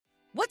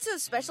What's so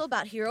special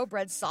about Hero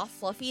Bread's soft,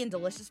 fluffy, and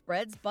delicious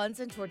breads, buns,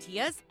 and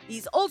tortillas?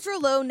 These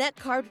ultra-low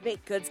net-carb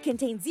baked goods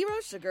contain zero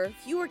sugar,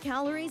 fewer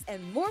calories,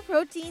 and more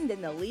protein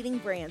than the leading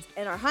brands,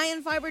 and are high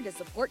in fiber to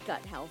support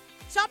gut health.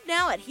 Shop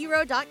now at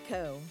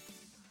hero.co.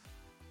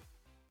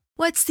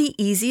 What's the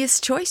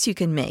easiest choice you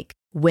can make?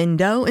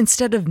 Window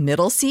instead of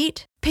middle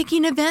seat?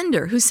 Picking a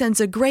vendor who sends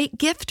a great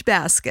gift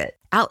basket?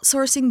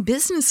 Outsourcing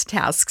business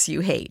tasks you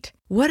hate?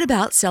 What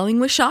about selling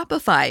with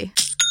Shopify?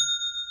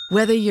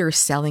 Whether you're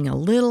selling a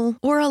little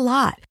or a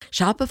lot,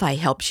 Shopify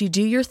helps you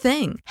do your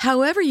thing,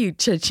 however you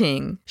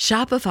cha-ching.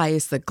 Shopify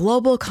is the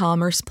global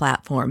commerce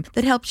platform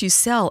that helps you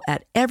sell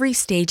at every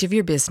stage of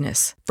your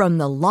business. From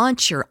the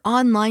launch your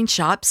online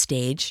shop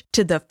stage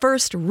to the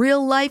first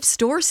real-life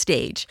store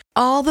stage,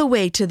 all the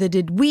way to the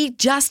did we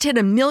just hit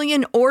 1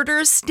 million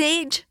orders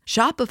stage.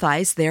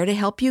 Shopify's there to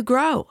help you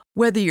grow.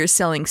 Whether you're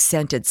selling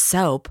scented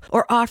soap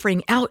or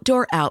offering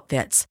outdoor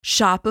outfits,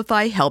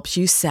 Shopify helps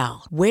you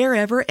sell.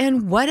 Wherever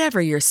and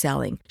whatever you're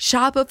selling,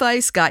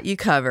 Shopify's got you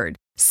covered.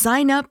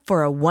 Sign up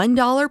for a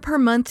 $1 per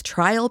month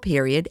trial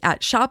period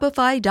at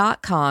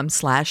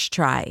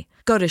shopify.com/try.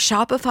 Go to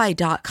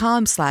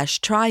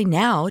shopify.com/try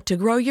now to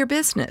grow your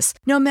business,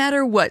 no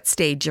matter what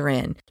stage you're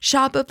in.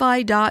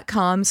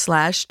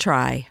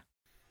 Shopify.com/try.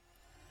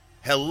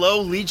 Hello,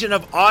 Legion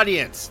of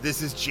Audience.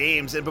 This is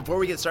James, and before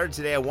we get started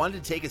today, I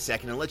wanted to take a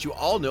second and let you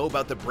all know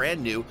about the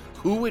brand new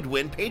Who Would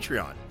Win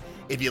Patreon.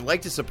 If you'd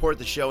like to support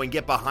the show and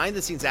get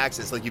behind-the-scenes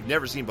access like you've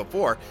never seen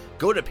before,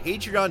 go to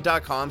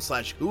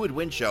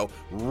patreon.com/whowouldwinshow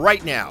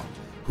right now.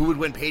 Who Would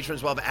Win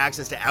patrons will have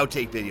access to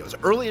outtake videos,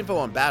 early info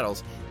on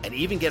battles, and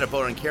even get a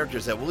vote on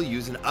characters that we'll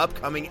use in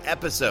upcoming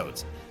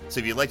episodes. So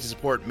if you'd like to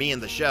support me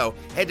and the show,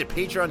 head to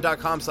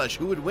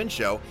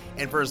patreon.com/whowouldwinshow,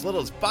 and for as little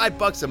as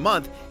 $5 a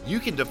month, you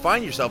can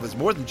define yourself as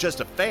more than just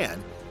a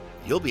fan.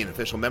 You'll be an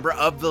official member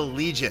of the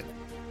Legion.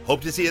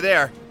 Hope to see you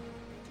there.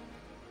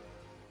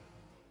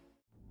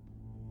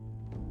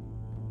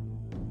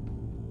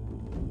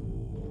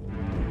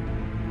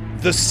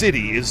 The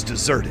city is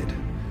deserted.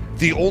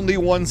 The only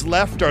ones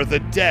left are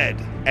the dead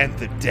and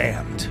the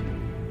damned.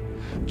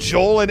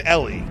 Joel and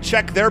Ellie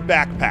check their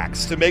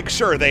backpacks to make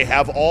sure they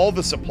have all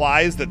the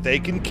supplies that they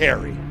can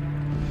carry.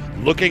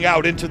 Looking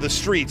out into the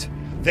street,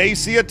 they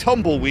see a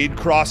tumbleweed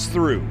cross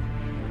through.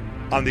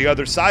 On the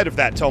other side of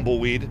that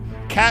tumbleweed,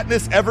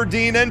 Katniss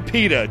Everdeen and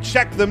Peeta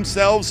check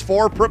themselves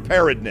for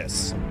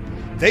preparedness.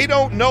 They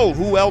don't know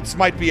who else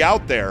might be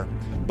out there,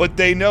 but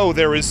they know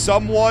there is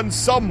someone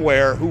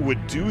somewhere who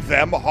would do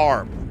them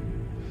harm.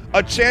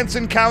 A chance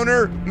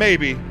encounter?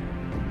 Maybe.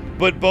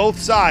 But both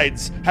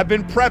sides have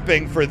been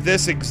prepping for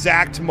this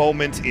exact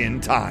moment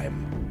in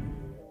time.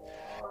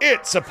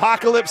 It's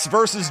Apocalypse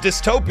versus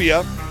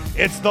Dystopia.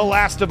 It's The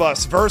Last of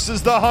Us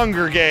versus The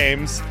Hunger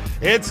Games.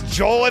 It's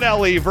Joel and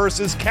Ellie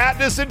versus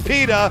Katniss and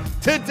Peeta.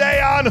 Today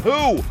on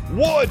Who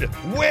Would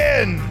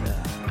Win?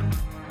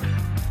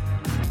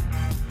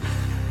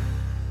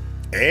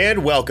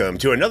 And welcome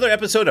to another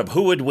episode of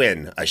Who Would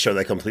Win, a show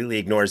that completely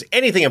ignores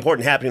anything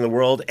important happening in the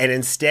world and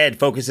instead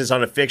focuses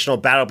on a fictional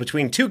battle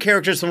between two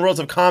characters from the worlds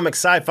of comics,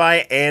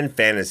 sci-fi, and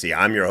fantasy.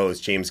 I'm your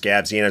host, James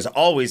Gabsy, and as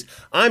always,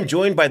 I'm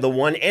joined by the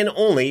one and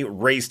only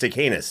Ray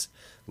Stacanis.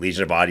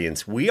 Legion of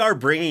Audience, we are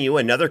bringing you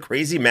another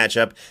crazy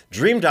matchup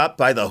dreamed up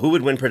by the Who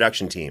Would Win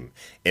production team.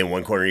 In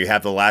one corner, you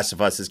have The Last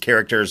of Us'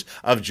 characters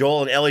of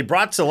Joel and Ellie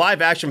brought to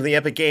live action from the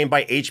epic game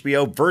by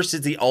HBO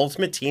versus the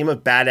ultimate team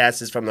of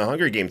badasses from the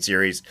Hunger Games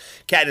series,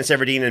 Katniss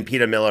Everdeen and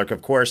Peeta Mellark,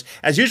 of course.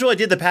 As usual, I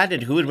did the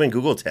patented Who Would Win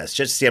Google test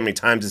just to see how many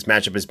times this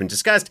matchup has been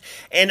discussed,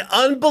 and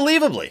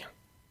unbelievably,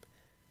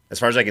 as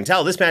far as I can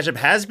tell, this matchup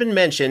has been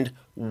mentioned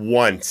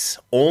once.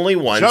 Only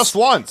once. Just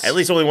once. At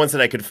least only once that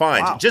I could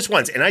find. Wow. Just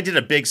once. And I did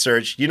a big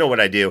search. You know what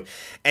I do.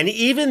 And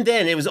even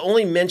then, it was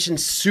only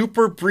mentioned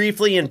super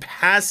briefly in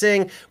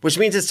passing, which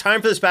means it's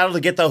time for this battle to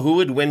get the Who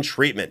Would Win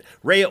treatment.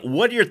 Ray,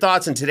 what are your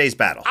thoughts on today's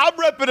battle? I'm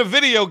repping a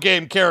video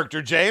game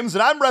character, James,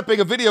 and I'm repping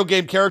a video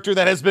game character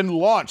that has been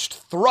launched,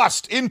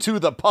 thrust into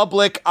the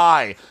public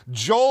eye.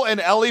 Joel and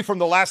Ellie from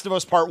The Last of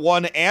Us Part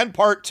 1 and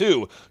Part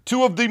 2.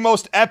 Two of the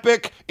most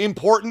epic,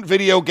 important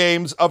video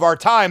games of our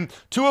time.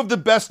 Two of the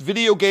best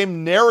video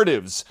game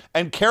narratives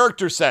and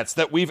character sets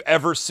that we've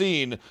ever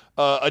seen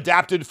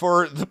adapted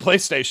for the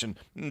PlayStation.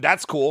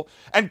 That's cool.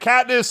 And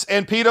Katniss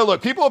and Peeta,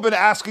 look, people have been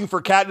asking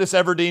for Katniss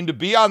Everdeen to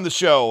be on the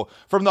show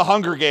from the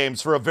Hunger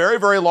Games for a very,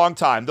 very long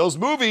time. Those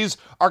movies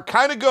are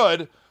kind of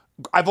good.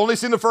 I've only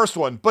seen the first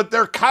one, but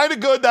they're kind of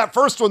good, that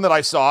first one that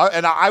I saw,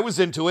 and I was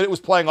into it. It was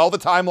playing all the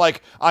time,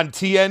 like, on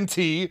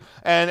TNT,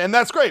 and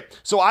that's great.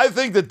 So I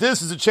think that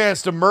this is a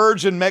chance to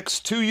merge and mix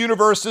two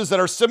universes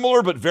that are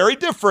similar but very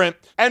different,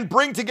 and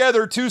bring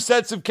together two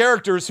sets of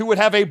characters who would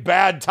have a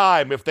bad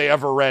time if they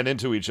ever ran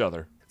into each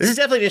other. This is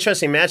definitely an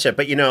interesting matchup,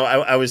 but, you know,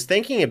 I was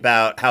thinking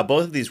about how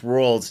both of these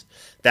worlds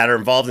that are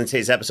involved in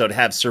today's episode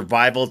have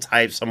survival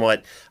type,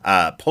 somewhat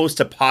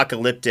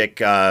post-apocalyptic,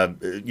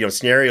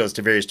 scenarios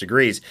to various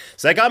degrees.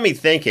 So that got me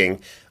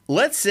thinking,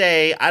 let's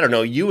say, I don't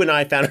know, you and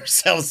I found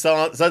ourselves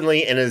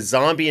suddenly in a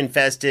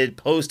zombie-infested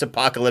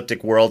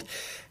post-apocalyptic world.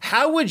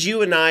 How would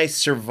you and I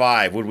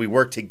survive? Would we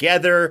work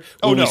together?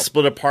 Would no. we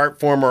split apart,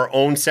 form our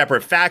own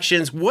separate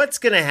factions? What's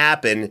going to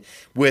happen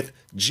with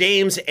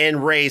James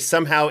and Ray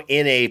somehow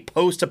in a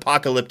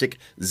post-apocalyptic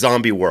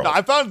zombie world?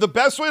 I found the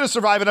best way to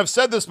survive, and I've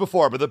said this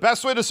before, but the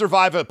best way to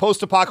survive a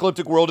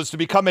post-apocalyptic world is to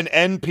become an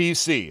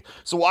NPC.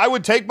 So I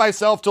would take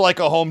myself to like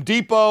a Home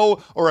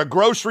Depot or a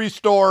grocery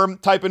store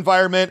type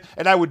environment,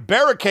 and I would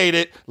barricade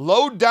it,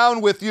 load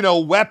down with,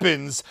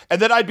 weapons,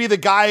 and then I'd be the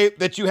guy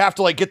that you have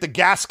to like get the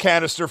gas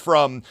canister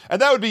from.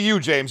 And that would be you,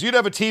 James. You'd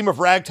have a team of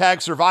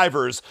ragtag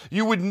survivors.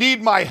 You would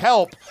need my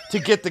help to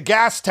get the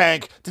gas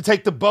tank to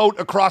take the boat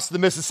across the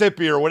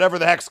Mississippi or whatever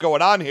the heck's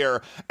going on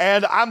here.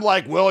 And I'm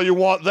like, well, you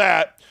want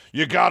that?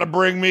 You got to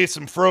bring me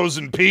some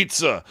frozen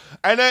pizza.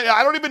 And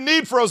I don't even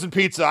need frozen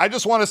pizza. I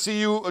just want to see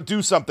you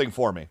do something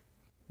for me.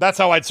 That's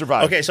how I'd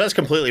survive. Okay, so that's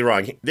completely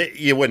wrong.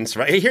 You wouldn't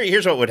survive.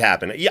 Here's what would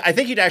happen. I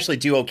think you'd actually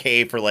do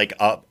okay for like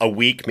a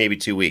week, maybe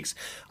 2 weeks.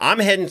 I'm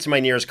heading to my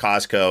nearest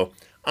Costco.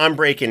 I'm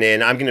breaking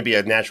in. I'm going to be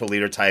a natural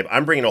leader type.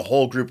 I'm bringing a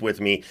whole group with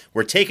me.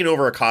 We're taking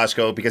over a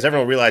Costco because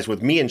everyone realized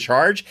with me in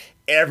charge,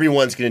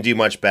 everyone's going to do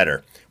much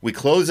better. We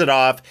close it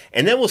off,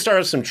 and then we'll start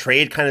with some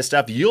trade kind of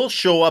stuff. You'll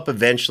show up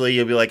eventually.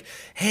 You'll be like,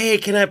 hey,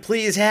 can I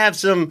please have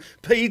some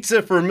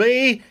pizza for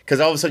me? Because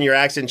all of a sudden your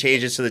accent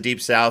changes to the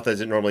Deep South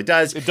as it normally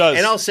does. It does.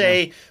 And I'll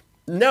say,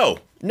 no,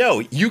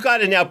 you got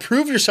to now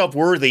prove yourself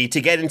worthy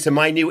to get into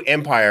my new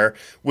empire,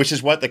 which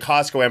is what the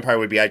Costco empire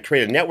would be. I'd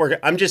create a network.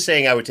 I'm just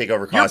saying I would take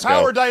over Costco. Your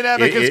power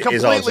dynamic is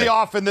completely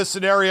off in this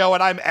scenario,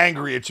 and I'm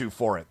angry at you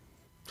for it.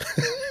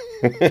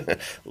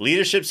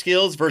 Leadership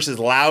skills versus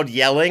loud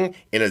yelling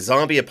in a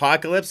zombie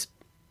apocalypse.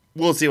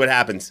 We'll see what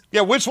happens.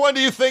 Yeah, which one do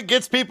you think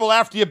gets people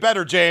after you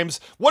better, James?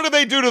 What do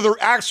they do to the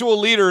actual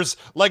leaders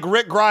like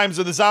Rick Grimes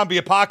in the zombie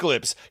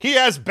apocalypse? He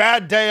has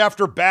bad day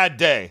after bad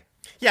day.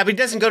 Yeah, but he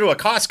doesn't go to a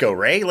Costco,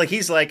 Ray. Like,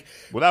 he's like,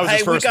 well, that was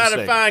his first we got to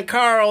mistake. find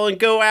Carl and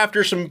go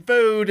after some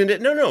food. And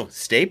no,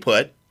 stay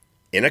put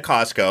in a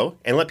Costco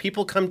and let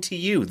people come to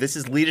you. This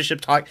is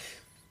leadership talk.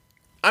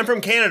 I'm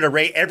from Canada,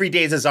 Ray. Every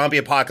day is a zombie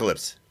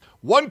apocalypse.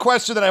 One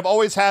question that I've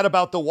always had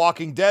about The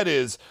Walking Dead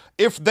is,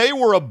 if they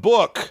were a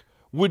book,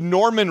 would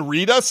Norman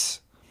read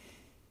us?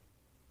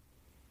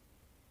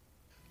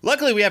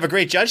 Luckily, we have a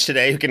great judge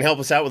today who can help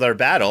us out with our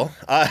battle.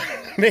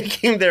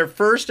 Making their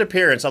first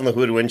appearance on the Who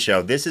Would Win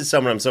show. This is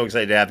someone I'm so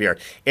excited to have here.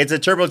 It's a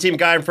Turbo Team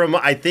guy from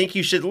I Think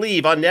You Should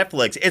Leave on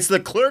Netflix. It's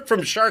the clerk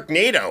from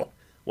Sharknado.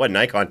 What an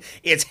icon.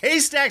 It's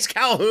Haystacks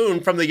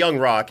Calhoun from The Young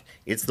Rock.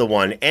 It's the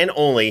one and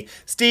only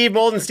Steve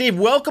Molden. Steve,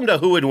 welcome to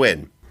Who Would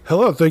Win.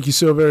 Hello, thank you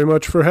so very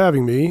much for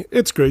having me.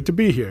 It's great to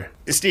be here.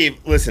 Steve,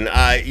 listen,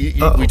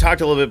 we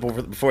talked a little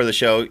bit before the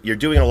show. You're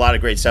doing a lot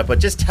of great stuff, but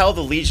just tell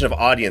the legion of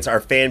audience,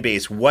 our fan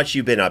base, what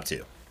you've been up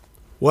to.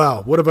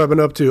 Wow, what have I been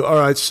up to? All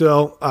right,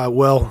 so,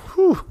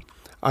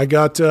 I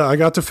got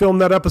to film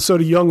that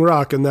episode of Young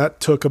Rock, and that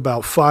took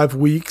about 5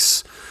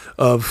 weeks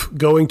of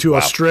going to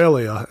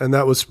Australia, and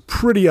that was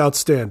pretty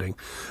outstanding.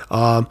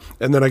 And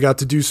then I got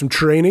to do some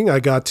training. I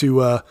got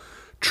to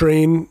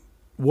train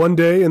one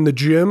day in the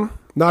gym.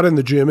 Not in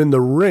the gym, in the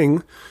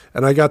ring,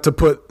 and I got to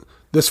put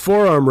this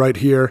forearm right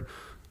here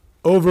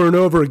over and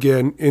over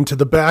again into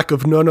the back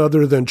of none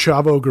other than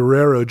Chavo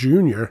Guerrero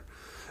Jr.,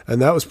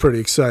 and that was pretty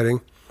exciting.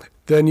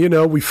 Then,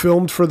 we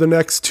filmed for the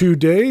next 2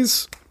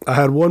 days. I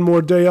had one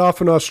more day off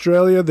in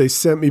Australia. They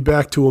sent me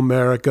back to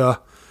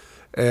America,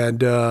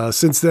 and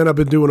since then I've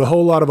been doing a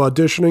whole lot of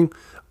auditioning.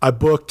 I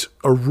booked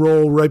a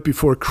role right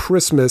before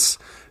Christmas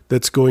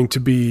that's going to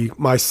be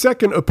my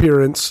second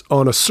appearance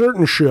on a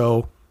certain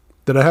show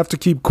that I have to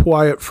keep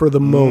quiet for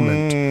the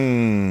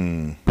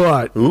moment.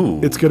 But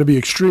it's going to be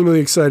extremely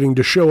exciting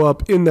to show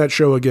up in that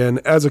show again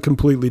as a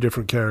completely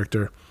different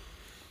character.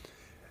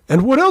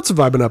 And what else have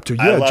I been up to?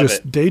 Yeah,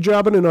 just day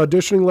jobbing and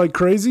auditioning like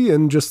crazy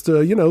and just,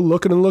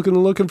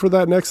 looking for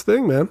that next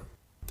thing, man.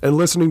 And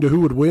listening to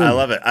Who Would Win. I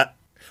love it.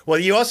 Well,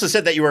 you also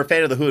said that you were a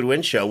fan of the Who Would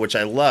Win show, which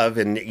I love.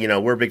 And,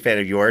 we're a big fan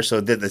of yours.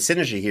 So the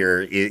synergy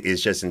here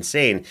is just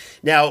insane.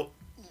 Now,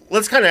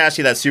 let's kind of ask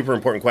you that super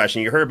important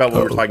question. You heard about what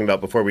we were talking about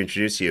before we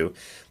introduced you.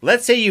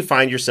 Let's say you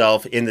find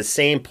yourself in the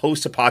same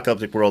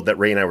post-apocalyptic world that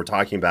Ray and I were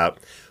talking about.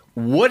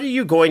 What are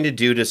you going to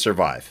do to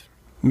survive?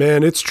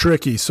 Man, it's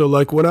tricky. So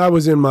like when I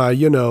was in my,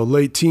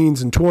 late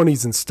teens and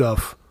 20s and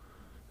stuff,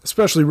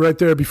 especially right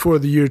there before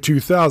the year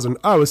 2000,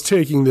 I was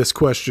taking this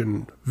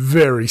question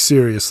very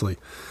seriously.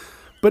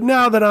 But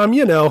now that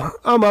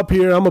I'm up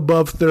here, I'm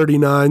above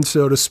 39,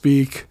 so to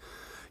speak.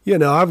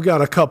 I've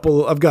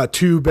got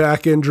 2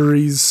 back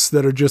injuries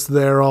that are just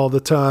there all the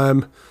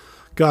time.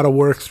 Got to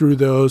work through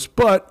those.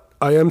 But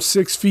I am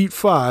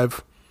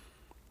 6'5".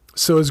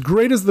 So as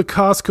great as the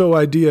Costco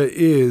idea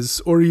is,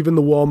 or even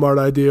the Walmart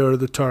idea or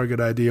the Target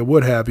idea,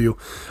 what have you,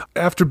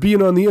 after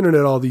being on the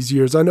internet all these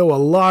years, I know a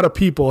lot of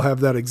people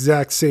have that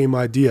exact same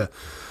idea.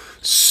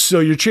 So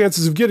your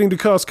chances of getting to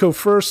Costco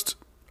first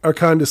are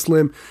kind of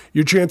slim.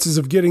 Your chances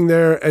of getting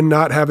there and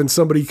not having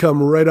somebody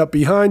come right up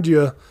behind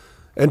you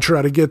and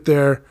try to get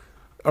there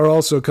are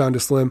also kind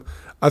of slim.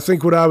 I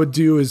think what I would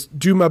do is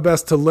do my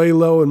best to lay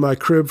low in my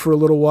crib for a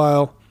little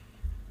while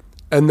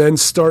and then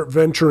start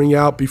venturing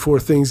out before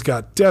things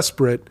got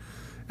desperate.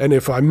 And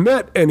if I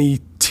met any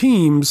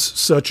teams,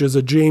 such as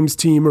a James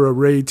team or a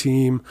Ray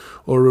team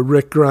or a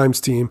Rick Grimes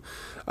team,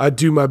 I'd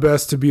do my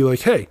best to be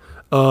like, hey,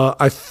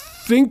 I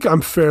think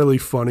I'm fairly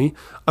funny.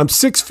 I'm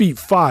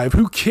 6'5".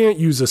 Who can't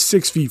use a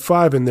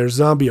 6'5" in their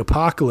zombie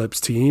apocalypse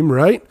team,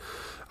 right?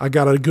 I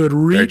got a good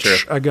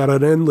reach. I got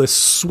an endless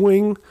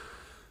swing.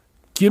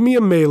 Give me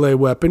a melee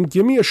weapon.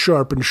 Give me a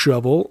sharpened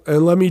shovel.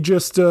 And let me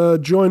just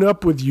join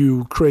up with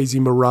you crazy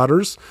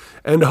marauders.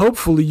 And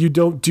hopefully you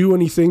don't do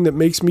anything that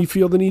makes me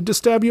feel the need to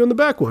stab you in the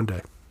back one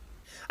day.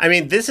 I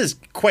mean, this is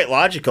quite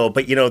logical,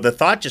 but, the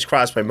thought just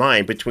crossed my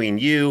mind between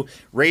you,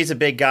 Ray's a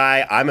big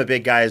guy, I'm a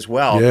big guy as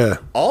well. Yeah.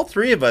 All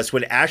three of us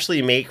would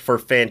actually make for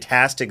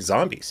fantastic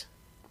zombies.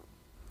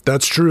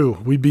 That's true.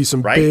 We'd be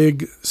some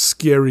big,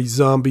 scary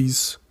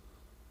zombies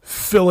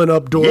filling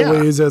up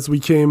doorways as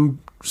we came,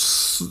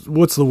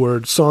 what's the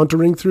word,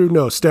 sauntering through?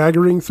 No,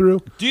 staggering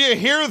through. Do you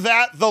hear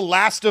that, The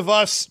Last of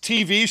Us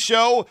TV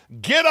show?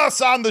 Get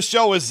us on the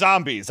show as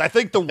zombies. I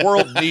think the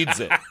world needs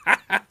it.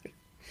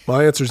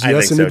 My answer is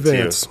yes in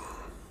advance. Too.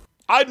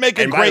 I'd make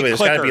a great clicker. There's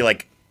got to be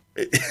like,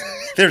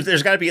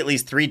 there's got to be at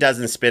least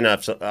 36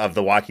 spin-offs of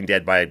The Walking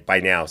Dead by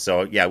now.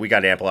 So yeah, we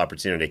got ample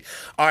opportunity.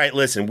 All right,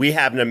 listen, we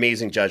have an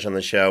amazing judge on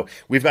the show.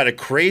 We've got a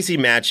crazy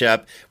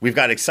matchup. We've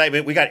got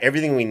excitement. We got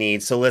everything we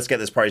need. So let's get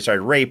this party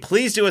started. Ray,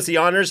 please do us the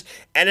honors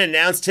and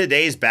announce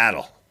today's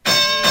battle.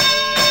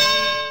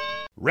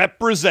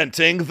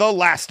 Representing The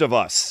Last of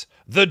Us,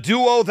 the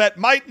duo that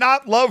might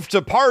not love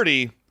to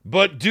party,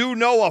 but do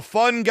know a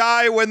fun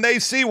guy when they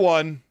see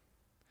one,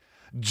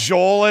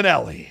 Joel and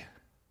Ellie.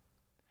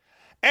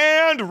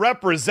 And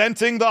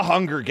representing the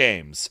Hunger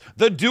Games,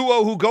 the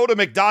duo who go to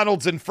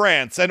McDonald's in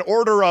France and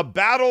order a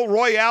battle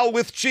royale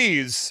with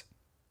cheese,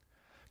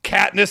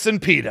 Katniss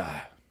and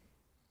Peeta.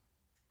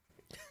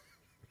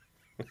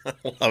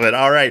 Love it.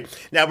 All right.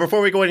 Now,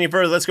 before we go any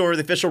further, let's go over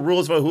the official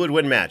rules of a Who Would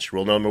Win match.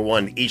 Rule number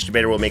 1, each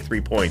debater will make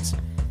 3 points.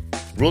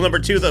 Rule number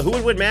 2, the Who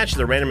Would Win match is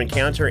a random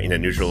encounter in a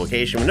neutral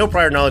location with no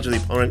prior knowledge of the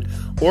opponent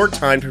or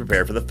time to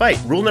prepare for the fight.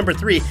 Rule number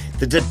 3,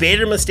 the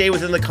debater must stay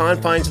within the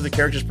confines of the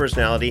character's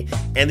personality,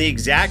 and the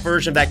exact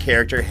version of that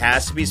character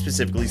has to be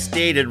specifically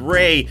stated.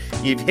 Ray,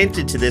 you've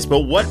hinted to this, but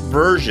what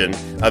version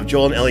of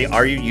Joel and Ellie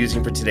are you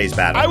using for today's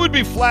battle? I would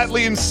be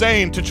flatly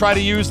insane to try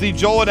to use the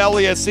Joel and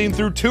Ellie as seen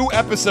through 2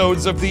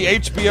 episodes of the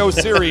HBO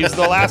series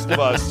The Last of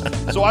Us,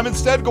 so I'm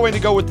instead going to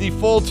go with the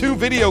full 2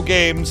 video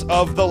games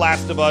of The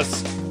Last of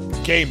Us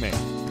gaming.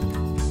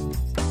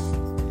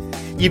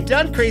 You've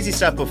done crazy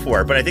stuff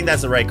before, but I think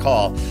that's the right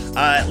call.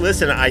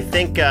 Listen, I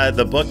think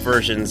the book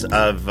versions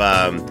of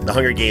The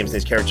Hunger Games and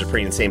these characters are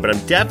pretty insane, but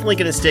I'm definitely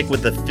going to stick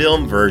with the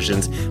film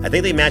versions. I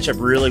think they match up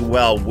really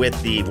well with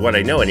what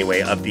I know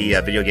anyway, of the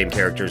video game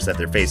characters that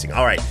they're facing.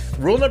 All right,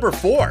 rule number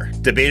 4.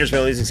 Debaters may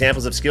only use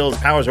examples of skills,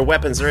 powers, or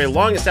weapons that are a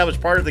long-established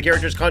part of the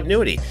character's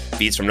continuity.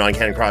 Feats from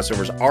non-canon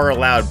crossovers are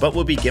allowed, but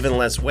will be given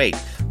less weight.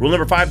 Rule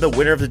number 5, the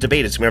winner of the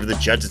debate is whoever the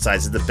judge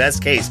decides is the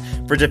best case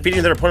for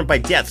defeating their opponent by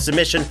death,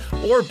 submission,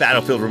 or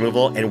battlefield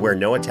removal, and where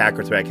no attack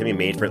or threat can be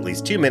made for at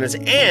least 2 minutes,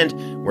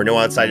 and where no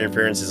outside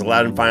interference is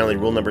allowed. And finally,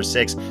 rule number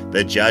 6,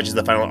 the judge is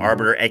the final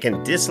arbiter and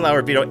can disallow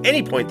or veto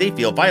any point they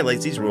feel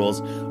violates these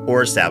rules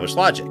or established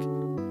logic.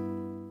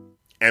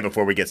 And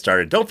before we get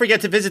started, don't forget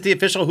to visit the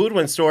official Who Would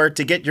Win store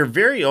to get your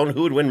very own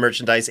Who Would Win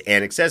merchandise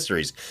and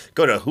accessories.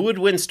 Go to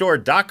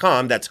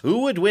whowouldwinstore.com, that's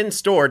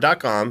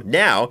whowouldwinstore.com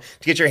now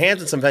to get your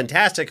hands on some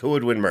fantastic Who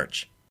Would Win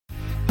merch.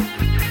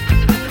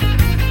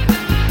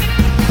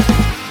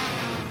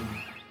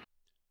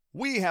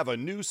 We have a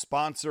new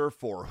sponsor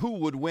for Who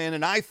Would Win,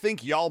 and I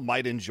think y'all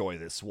might enjoy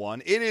this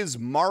one. It is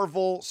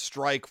Marvel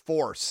Strike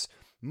Force.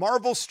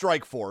 Marvel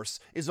Strike Force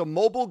is a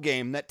mobile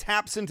game that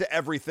taps into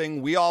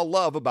everything we all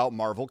love about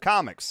Marvel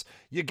Comics.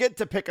 You get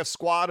to pick a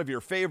squad of your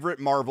favorite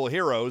Marvel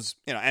heroes,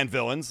 and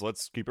villains,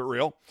 let's keep it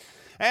real,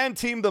 and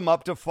team them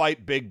up to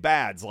fight big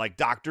bads like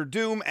Doctor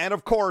Doom and,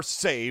 of course,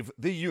 save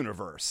the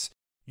universe.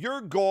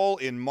 Your goal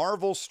in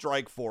Marvel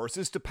Strike Force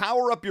is to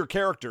power up your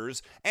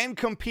characters and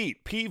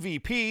compete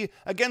PvP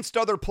against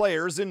other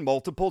players in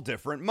multiple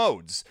different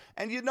modes.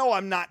 And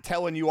I'm not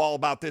telling you all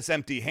about this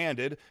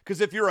empty-handed, because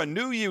if you're a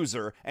new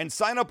user and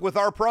sign up with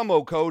our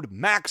promo code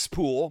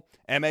MAXPOOL,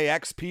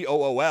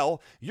 MAXPOOL,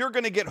 you're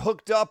going to get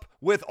hooked up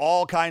with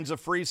all kinds of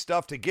free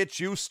stuff to get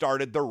you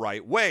started the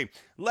right way.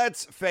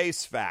 Let's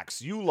face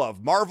facts. You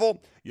love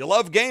Marvel, you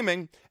love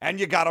gaming, and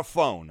you got a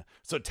phone.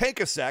 So take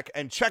a sec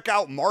and check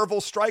out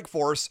Marvel Strike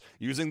Force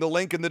using the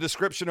link in the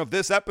description of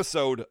this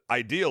episode,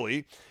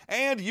 ideally,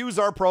 and use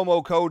our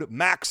promo code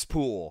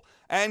MAXPOOL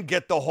and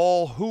get the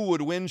whole Who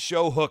Would Win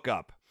show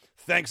hookup.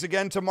 Thanks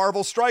again to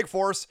Marvel Strike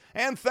Force,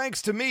 and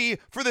thanks to me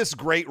for this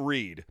great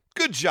read.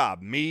 Good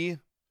job, me.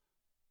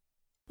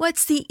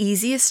 What's the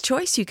easiest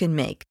choice you can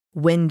make?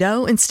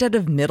 Window instead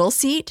of middle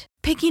seat?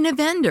 Picking a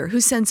vendor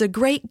who sends a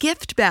great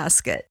gift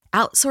basket?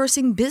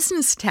 Outsourcing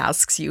business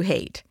tasks you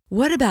hate?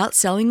 What about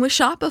selling with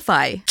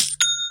Shopify?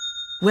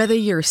 Whether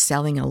you're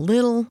selling a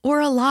little or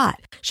a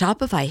lot,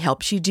 Shopify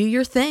helps you do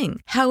your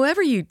thing,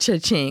 however you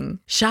cha-ching.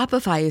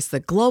 Shopify is the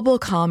global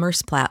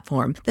commerce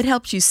platform that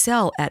helps you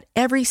sell at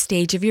every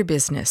stage of your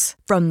business.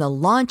 From the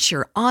launch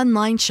your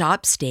online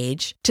shop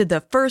stage to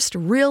the first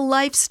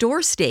real-life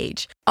store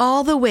stage,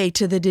 all the way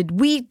to the did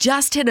we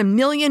just hit a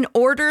million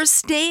orders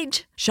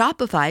stage.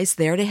 Shopify's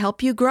there to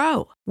help you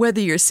grow.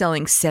 Whether you're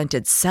selling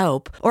scented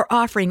soap or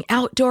offering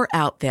outdoor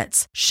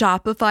outfits,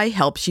 Shopify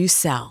helps you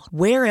sell.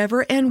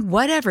 Wherever and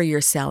whatever you're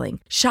selling,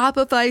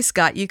 Shopify's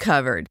got you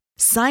covered.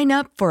 Sign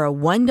up for a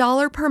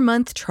 $1 per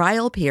month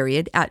trial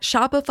period at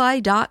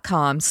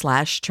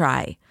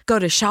shopify.com/try. Go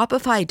to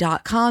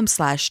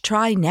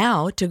shopify.com/try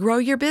now to grow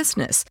your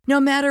business, no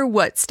matter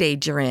what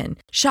stage you're in.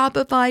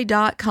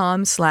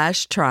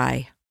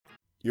 Shopify.com/try.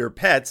 Your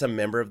pet's a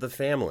member of the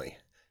family.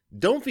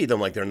 Don't feed them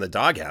like they're in the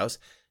doghouse.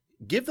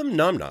 Give them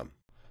Nom Nom.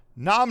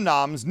 Nom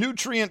Nom's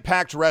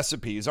nutrient-packed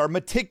recipes are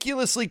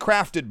meticulously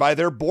crafted by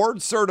their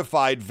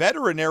board-certified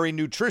veterinary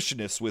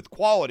nutritionists with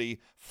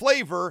quality,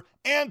 flavor,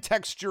 and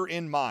texture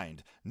in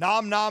mind.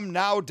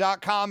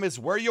 NomNomNow.com is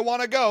where you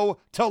want to go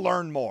to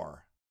learn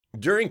more.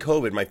 During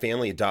COVID, my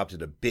family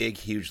adopted a big,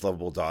 huge,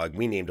 lovable dog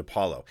we named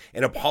Apollo.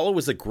 And Apollo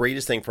was the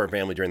greatest thing for our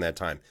family during that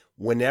time.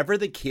 Whenever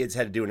the kids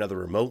had to do another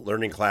remote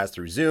learning class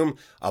through Zoom,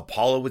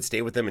 Apollo would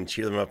stay with them and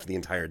cheer them up for the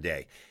entire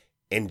day.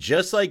 And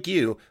just like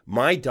you,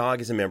 my dog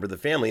is a member of the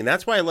family, and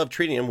that's why I love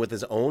treating him with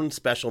his own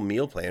special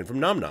meal plan from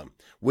Nom Nom,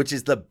 which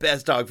is the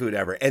best dog food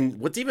ever. And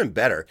what's even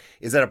better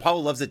is that Apollo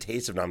loves the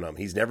taste of Nom Nom.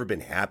 He's never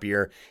been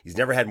happier. He's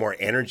never had more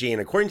energy.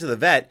 And according to the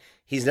vet,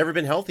 he's never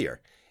been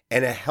healthier.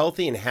 And a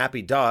healthy and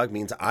happy dog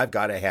means I've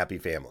got a happy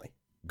family.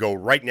 Go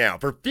right now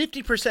for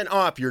 50%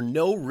 off your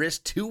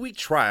no-risk 2-week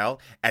trial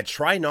at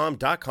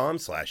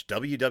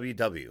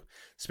trynom.com/www.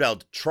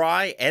 Spelled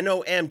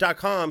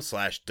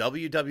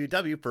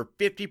trynom.com/www for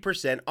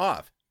 50%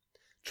 off.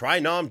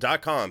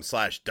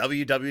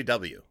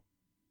 trynom.com/www.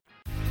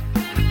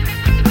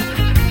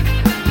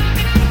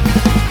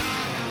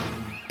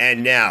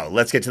 And now,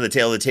 let's get to the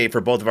tail of the tape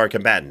for both of our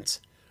combatants.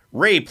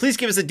 Ray, please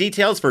give us the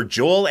details for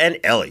Joel and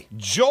Ellie.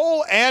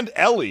 Joel and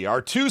Ellie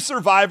are two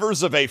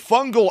survivors of a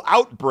fungal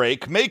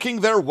outbreak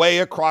making their way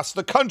across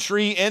the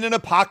country in an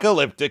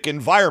apocalyptic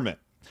environment.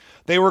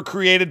 They were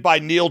created by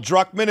Neil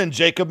Druckmann and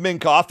Jacob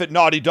Minkoff at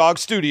Naughty Dog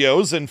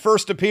Studios and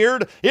first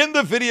appeared in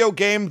the video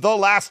game The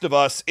Last of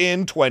Us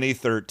in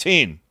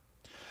 2013.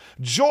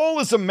 Joel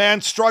is a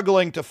man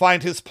struggling to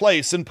find his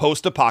place in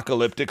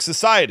post-apocalyptic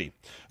society.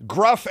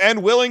 Gruff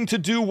and willing to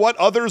do what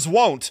others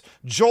won't,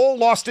 Joel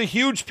lost a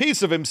huge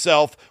piece of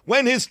himself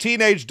when his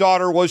teenage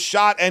daughter was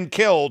shot and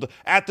killed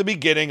at the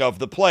beginning of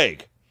the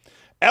plague.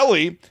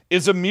 Ellie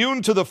is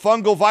immune to the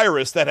fungal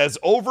virus that has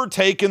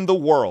overtaken the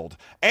world,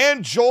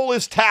 and Joel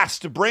is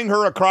tasked to bring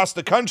her across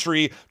the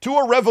country to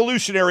a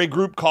revolutionary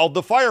group called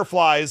the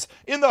Fireflies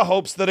in the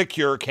hopes that a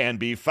cure can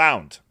be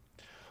found.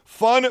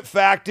 Fun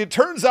fact, it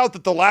turns out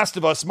that The Last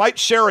of Us might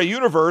share a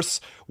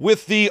universe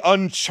with the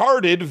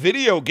Uncharted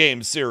video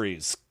game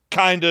series.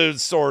 Kinda,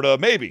 sorta,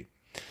 maybe.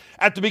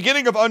 At the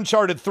beginning of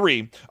Uncharted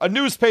 3, a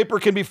newspaper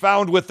can be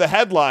found with the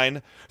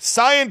headline,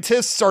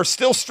 "Scientists are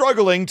still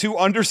struggling to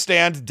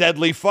understand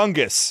deadly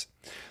fungus."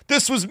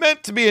 This was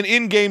meant to be an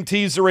in-game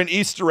teaser and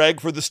Easter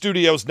egg for the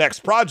studio's next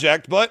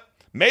project, but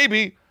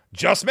maybe,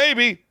 just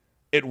maybe,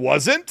 it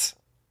wasn't?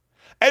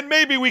 And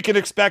maybe we can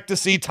expect to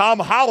see Tom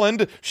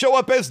Holland show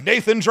up as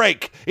Nathan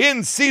Drake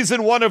in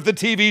season 1 of the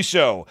TV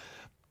show.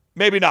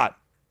 Maybe not.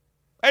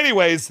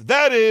 Anyways,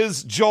 that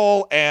is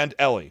Joel and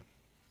Ellie.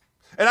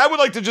 And I would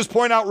like to just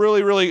point out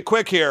really, really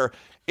quick here,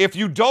 if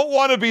you don't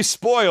want to be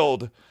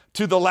spoiled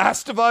to The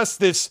Last of Us,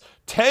 this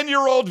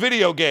 10-year-old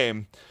video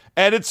game,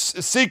 and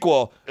its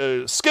sequel,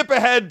 skip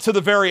ahead to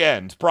the very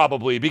end,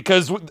 probably,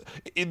 because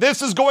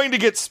this is going to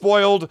get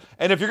spoiled.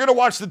 And if you're going to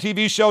watch the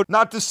TV show,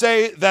 not to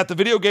say that the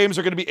video games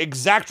are going to be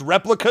exact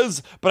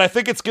replicas, but I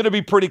think it's going to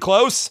be pretty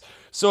close.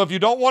 So if you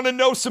don't want to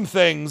know some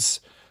things,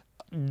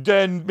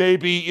 then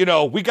maybe,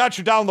 we got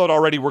your download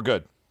already. We're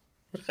good.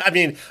 I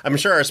mean, I'm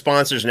sure our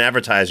sponsors and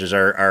advertisers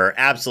are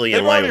absolutely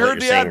in line with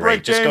what you're saying, Ray.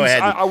 Just go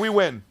ahead. We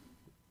win.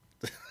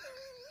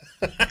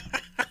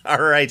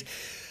 All right.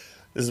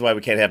 This is why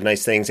we can't have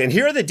nice things. And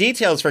here are the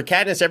details for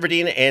Katniss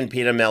Everdeen and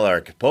Peeta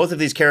Mellark. Both of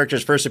these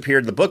characters first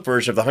appeared in the book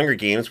version of The Hunger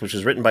Games, which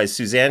was written by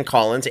Suzanne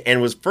Collins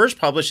and was first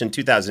published in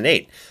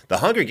 2008. The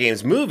Hunger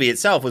Games movie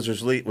itself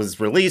was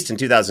released in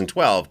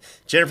 2012.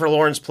 Jennifer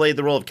Lawrence played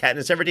the role of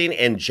Katniss Everdeen,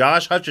 and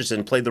Josh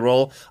Hutcherson played the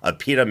role of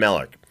Peeta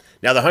Mellark.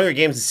 Now, The Hunger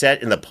Games is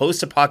set in the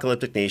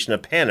post-apocalyptic nation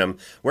of Panem,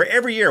 where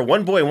every year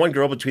one boy and one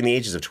girl between the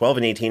ages of 12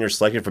 and 18 are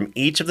selected from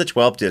each of the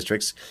 12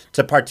 districts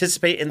to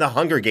participate in the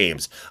Hunger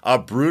Games, a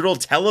brutal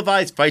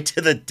televised fight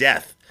to the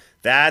death.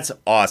 That's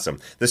awesome.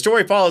 The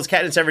story follows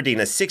Katniss Everdeen,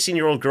 a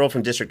 16-year-old girl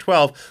from District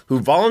 12 who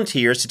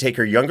volunteers to take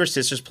her younger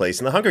sister's place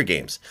in the Hunger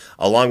Games.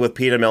 Along with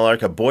Peeta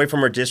Mellark, a boy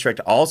from her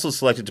district also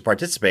selected to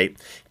participate,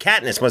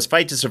 Katniss must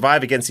fight to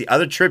survive against the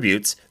other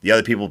tributes, the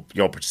other people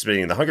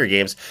participating in the Hunger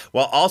Games,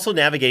 while also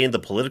navigating the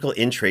political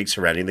intrigue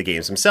surrounding the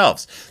games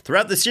themselves.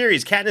 Throughout the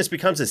series, Katniss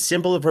becomes a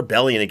symbol of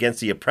rebellion against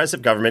the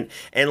oppressive government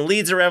and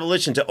leads a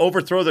revolution to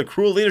overthrow the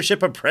cruel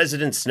leadership of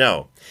President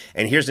Snow.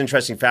 And here's an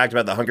interesting fact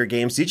about the Hunger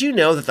Games. Did you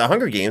know that the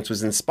Hunger Games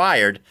was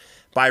inspired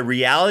by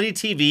reality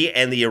TV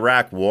and the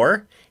Iraq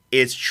War?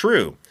 It's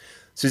true.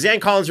 Suzanne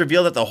Collins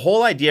revealed that the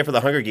whole idea for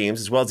the Hunger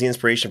Games, as well as the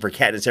inspiration for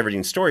Katniss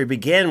Everdeen's story,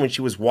 began when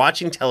she was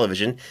watching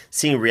television,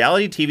 seeing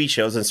reality TV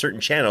shows on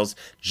certain channels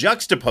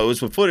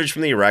juxtaposed with footage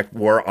from the Iraq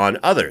War on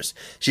others.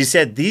 She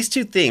said these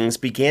two things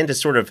began to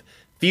sort of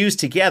fuse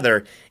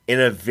together in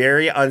a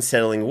very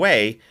unsettling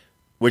way,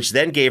 which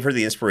then gave her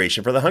the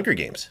inspiration for the Hunger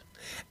Games.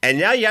 And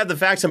now you have the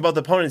facts on both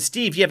opponents.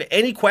 Steve, do you have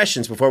any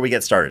questions before we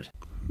get started?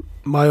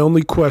 My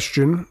only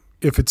question,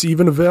 if it's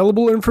even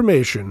available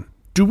information,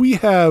 do we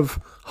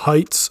have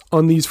heights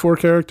on these four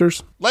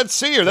characters? Let's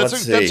see here.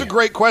 That's a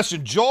great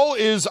question. Joel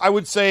is, I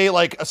would say,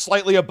 like a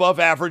slightly above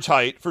average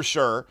height for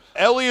sure.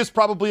 Ellie is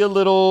probably a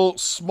little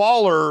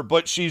smaller,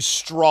 but she's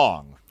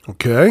strong.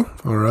 Okay.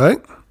 All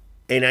right.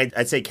 And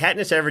I'd say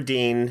Katniss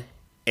Everdeen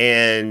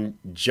and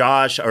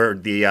Josh, or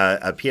the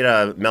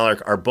Peeta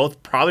Mellark, are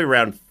both probably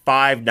around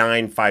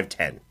 5'9",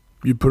 5'10".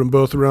 You put them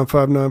both around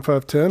 5'9",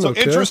 5'10"? So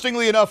okay.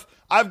 Interestingly enough,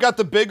 I've got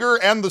the bigger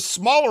and the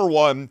smaller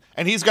one,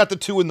 and he's got the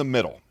two in the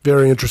middle.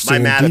 Very interesting. My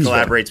math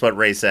collaborates what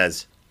Ray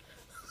says.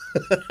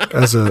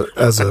 As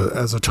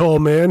a tall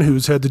man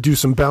who's had to do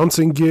some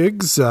bouncing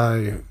gigs,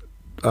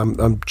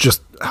 I'm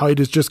just height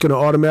is just going to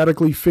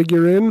automatically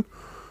figure in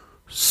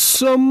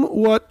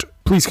somewhat.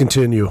 Please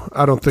continue.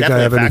 I don't think I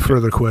have any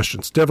further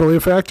questions. Definitely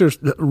a factor.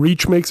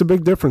 Reach makes a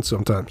big difference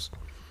sometimes.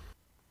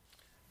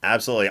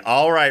 Absolutely.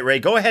 All right, Ray,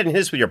 go ahead and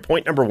hit us with your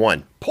point number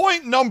one.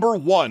 Point number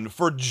one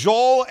for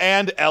Joel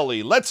and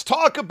Ellie. Let's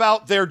talk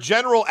about their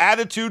general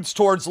attitudes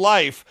towards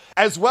life,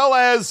 as well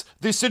as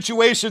the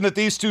situation that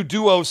these two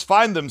duos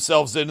find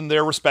themselves in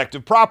their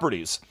respective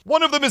properties.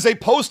 One of them is a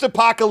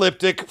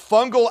post-apocalyptic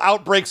fungal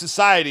outbreak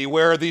society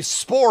where these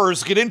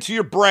spores get into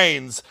your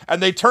brains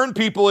and they turn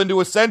people into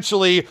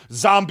essentially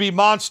zombie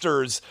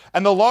monsters.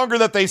 And the longer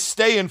that they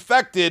stay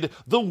infected,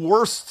 the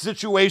worse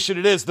situation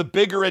it is, the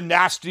bigger and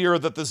nastier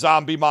that the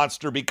zombie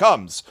monster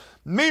becomes.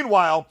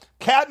 Meanwhile,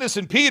 Katniss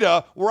and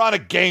Peeta were on a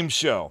game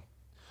show.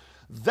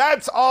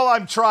 That's all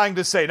I'm trying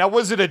to say. Now,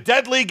 was it a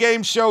deadly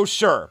game show?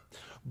 Sure.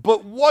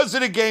 But was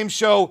it a game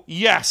show?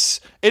 Yes.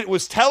 It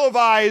was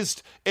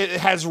televised. It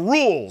has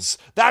rules.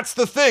 That's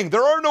the thing.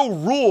 There are no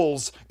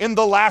rules in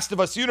the Last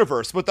of Us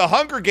universe, but the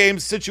Hunger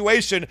Games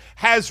situation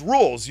has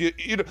rules.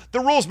 The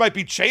rules might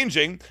be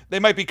changing. They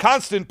might be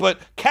constant, but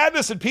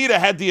Katniss and Peeta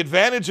had the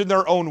advantage in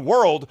their own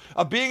world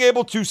of being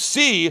able to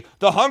see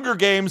the Hunger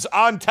Games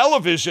on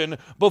television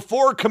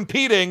before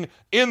competing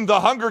in the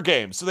Hunger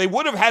Games. So they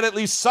would have had at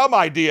least some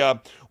idea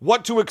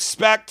what to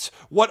expect,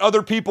 what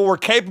other people were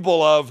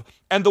capable of,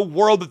 and the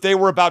world that they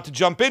were about to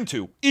jump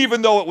into,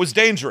 even though it was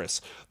dangerous.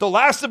 The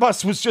Last of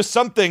Us was just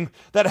something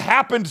that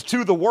happened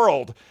to the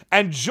world,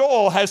 and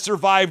Joel has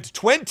survived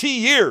 20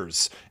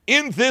 years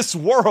in this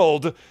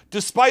world,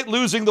 despite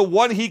losing the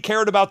one he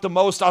cared about the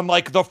most on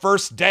like the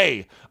first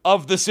day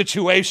of the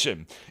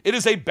situation. It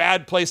is a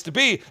bad place to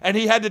be, and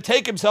he had to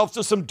take himself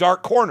to some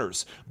dark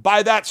corners.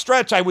 By that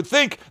stretch, I would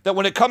think that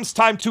when it comes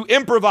time to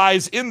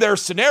improvise in their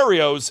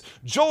scenarios,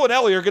 Joel and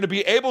Ellie are going to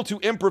be able to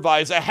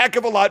improvise a heck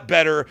of a lot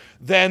better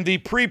than the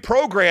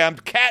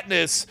pre-programmed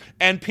Katniss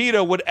and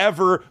Peeta would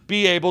ever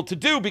be able to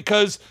do,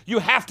 because you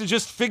have to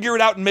just figure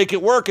it out and make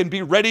it work and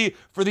be ready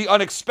for the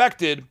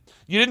unexpected.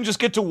 You didn't just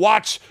get to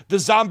watch the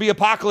zombie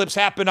apocalypse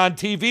happen on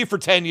TV for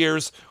 10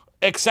 years,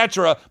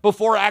 etc.,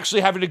 before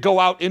actually having to go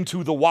out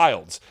into the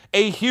wilds.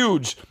 A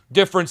huge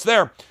difference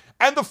there.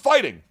 And the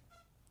fighting.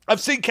 I've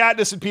seen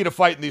Katniss and Peeta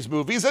fight in these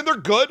movies, and they're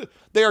good.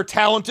 They are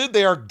talented.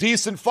 They are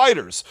decent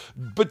fighters.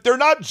 But they're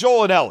not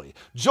Joel and Ellie.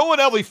 Joel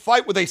and Ellie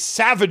fight with a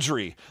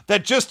savagery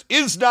that just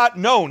is not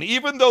known.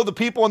 Even though the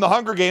people in the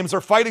Hunger Games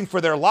are fighting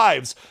for their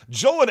lives,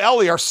 Joel and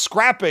Ellie are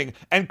scrapping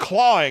and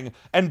clawing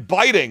and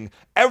biting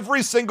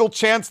every single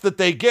chance that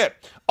they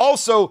get.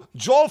 Also,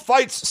 Joel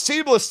fights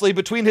seamlessly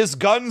between his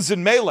guns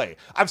and melee.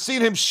 I've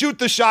seen him shoot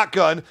the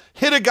shotgun,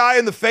 hit a guy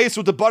in the face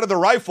with the butt of the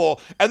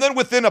rifle, and then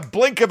within a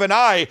blink of an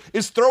eye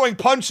is throwing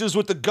punches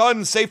with the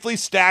gun safely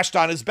stashed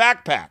on his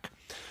backpack.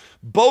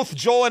 Both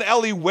Joel and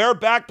Ellie wear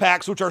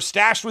backpacks which are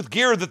stashed with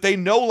gear that they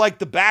know like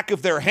the back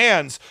of their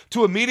hands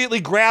to immediately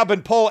grab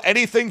and pull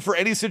anything for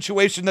any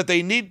situation that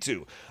they need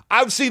to.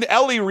 I've seen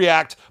Ellie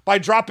react by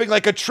dropping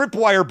like a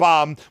tripwire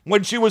bomb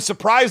when she was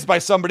surprised by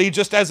somebody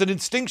just as an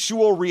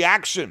instinctual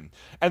reaction.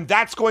 And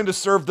that's going to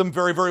serve them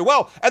very, very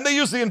well. And they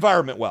use the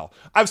environment well.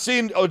 I've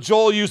seen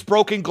Joel use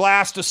broken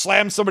glass to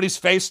slam somebody's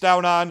face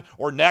down on,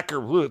 or neck,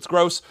 or it's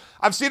gross.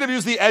 I've seen him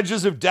use the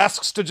edges of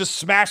desks to just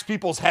smash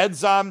people's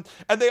heads on.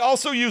 And they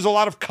also use a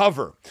lot of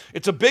cover.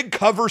 It's a big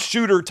cover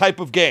shooter type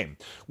of game,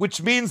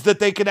 which means that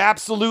they can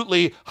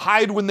absolutely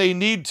hide when they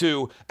need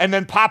to and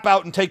then pop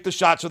out and take the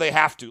shots where they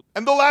have to.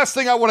 And the last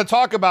thing I want to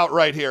talk about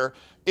right here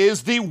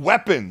is the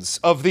weapons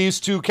of these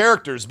two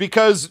characters,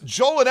 because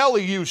Joel and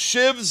Ellie use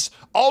shivs,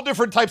 all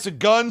different types of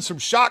guns, from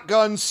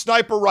shotguns,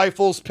 sniper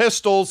rifles,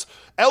 pistols.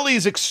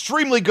 Ellie's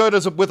extremely good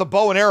with a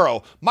bow and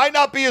arrow. Might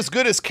not be as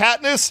good as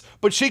Katniss,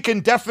 but she can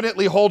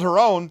definitely hold her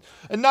own.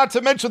 And not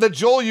to mention that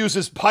Joel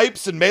uses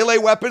pipes and melee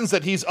weapons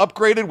that he's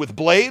upgraded with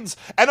blades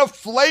and a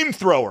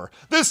flamethrower.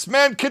 This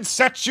man can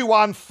set you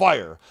on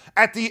fire.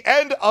 At the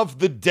end of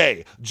the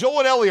day, Joel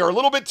and Ellie are a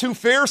little bit too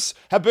fierce,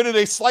 have been in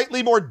a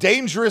slightly more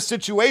dangerous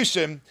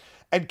situation,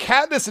 and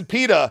Katniss and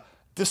Peeta,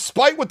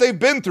 despite what they've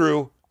been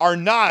through, are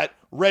not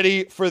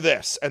ready for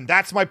this. And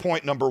that's my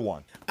point number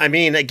one. I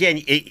mean,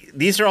 again,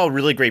 these are all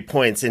really great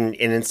points. And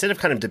instead of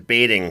kind of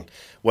debating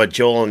what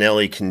Joel and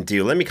Ellie can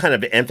do, let me kind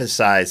of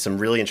emphasize some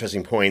really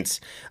interesting points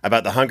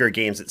about the Hunger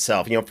Games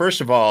itself. First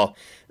of all,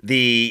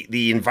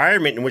 the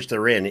environment in which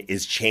they're in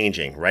is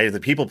changing, right? If the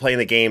people playing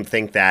the game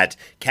think that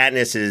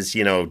Katniss is,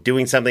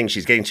 doing something,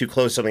 she's getting too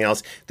close to something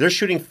else, they're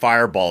shooting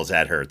fireballs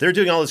at her. They're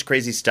doing all this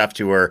crazy stuff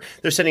to her.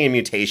 They're sending in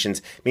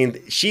mutations. I mean,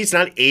 she's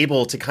not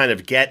able to kind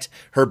of get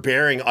her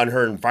bearing on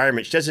her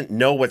environment. She doesn't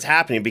know what's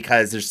happening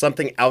because there's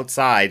something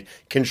outside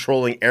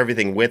controlling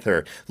everything with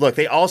her. Look,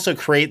 they also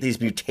create these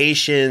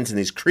mutations and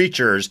these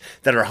creatures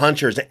that are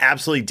hunters and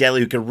absolutely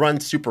deadly who can run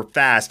super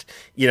fast,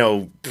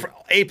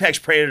 apex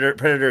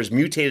predators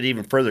mutated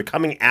even further,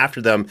 coming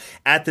after them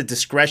at the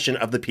discretion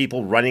of the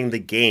people running the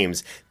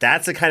games.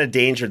 That's the kind of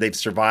danger they've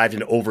survived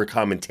and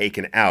overcome and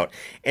taken out.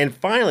 And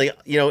finally,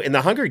 in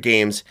the Hunger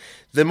Games,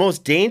 the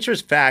most dangerous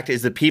fact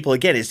is the people.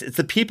 Again, it's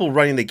the people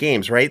running the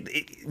games, right?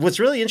 What's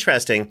really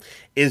interesting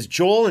is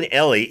Joel and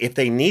Ellie, if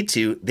they need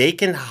to, they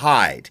can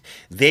hide.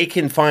 They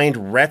can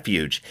find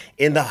refuge.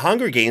 In the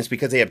Hunger Games,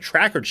 because they have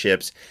tracker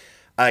chips,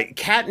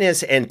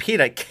 Katniss and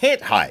Peeta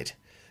can't hide.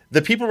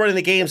 The people running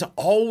the games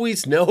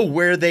always know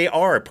where they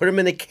are. Put them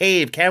in a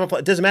cave, camouflage,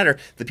 it doesn't matter.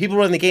 The people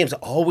running the games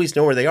always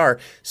know where they are,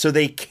 so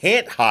they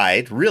can't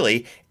hide,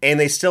 really, and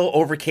they still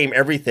overcame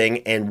everything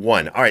and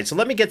won. All right, so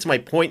let me get to my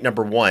point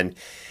number one.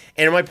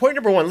 And in my point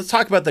number one, let's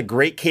talk about the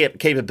great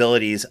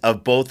capabilities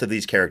of both of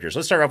these characters.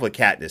 Let's start off with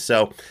Katniss.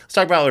 So let's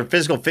talk about her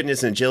physical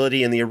fitness and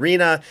agility in the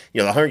arena.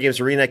 The Hunger Games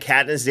arena,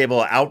 Katniss is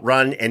able to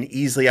outrun and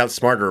easily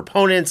outsmart her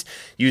opponents,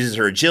 uses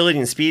her agility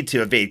and speed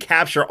to evade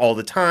capture all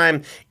the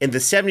time. In the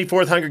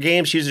 74th Hunger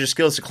Games, she uses her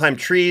skills to climb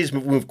trees,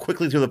 move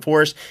quickly through the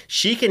forest.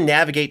 She can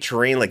navigate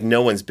terrain like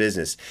no one's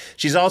business.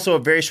 She's also a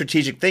very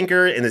strategic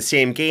thinker. In the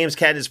same games,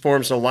 Katniss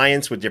forms an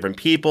alliance with different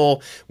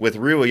people, with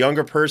Rue, a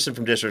younger person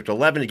from District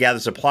 11, to gather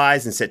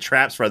supplies and set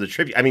traps for other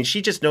tribute. I mean,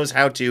 she just knows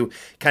how to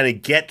kind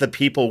of get the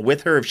people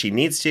with her if she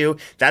needs to.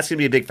 That's going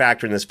to be a big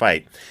factor in this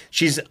fight.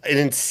 She's an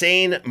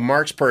insane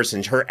marks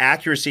person. Her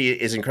accuracy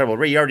is incredible.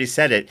 Ray, you already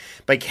said it,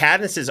 but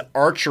Katniss's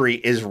archery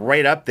is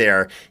right up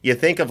there. You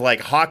think of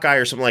like Hawkeye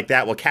or something like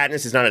that. Well,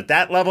 Katniss is not at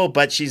that level,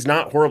 but she's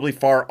not horribly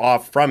far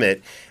off from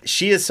it.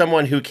 She is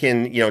someone who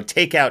can,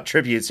 take out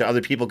tributes to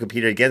other people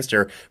competing against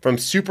her from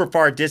super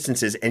far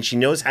distances, and she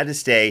knows how to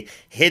stay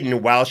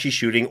hidden while she's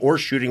shooting or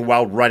shooting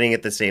while running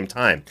at the same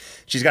time.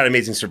 She's got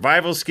amazing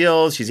survival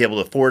skills. She's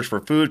able to forage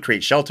for food,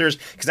 create shelters,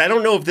 because I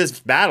don't know if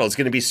this battle is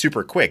going to be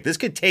super quick. This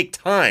could take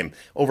time,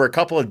 over a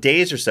couple of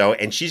days or so,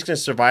 and she's going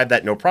to survive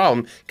that no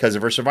problem because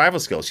of her survival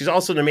skills. She's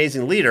also an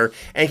amazing leader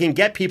and can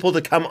get people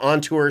to come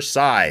onto her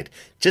side.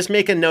 Just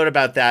make a note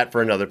about that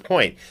for another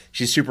point.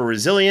 She's super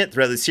resilient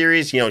throughout the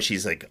series.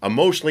 She's like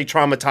emotionally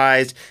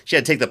traumatized. She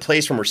had to take the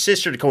place from her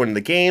sister to go into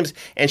the games,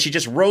 and she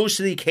just rose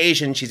to the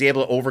occasion. She's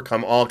able to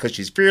overcome all because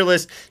she's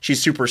fearless.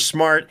 She's super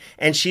smart,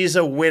 and she's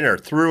a winner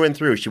through and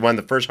through. She won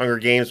the first Hunger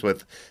Games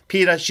with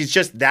Peeta. She's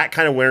just that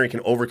kind of winner and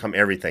can overcome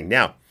everything.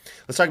 Now,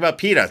 let's talk about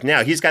Peeta.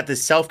 Now, he's got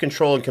this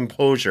self-control and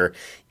composure.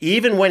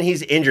 Even when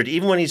he's injured,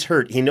 even when he's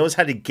hurt, he knows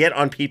how to get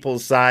on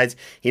people's sides.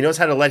 He knows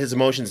how to let his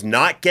emotions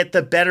not get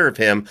the better of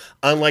him,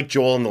 unlike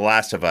Joel in The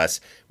Last of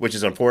Us, which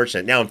is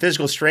unfortunate. Now, in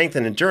physical strength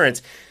and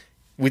endurance,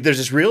 there's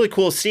this really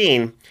cool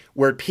scene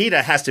where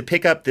Peeta has to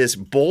pick up this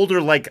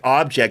boulder-like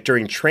object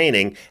during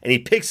training, and he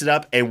picks it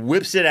up and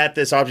whips it at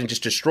this object and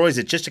just destroys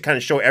it, just to kind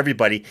of show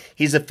everybody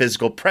he's a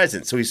physical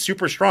presence. So he's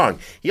super strong.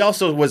 He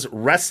also was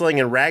wrestling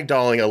and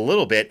ragdolling a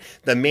little bit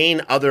the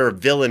main other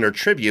villain or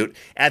tribute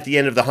at the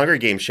end of the Hunger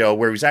Games show,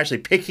 where he was actually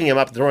picking him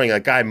up and throwing a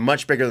guy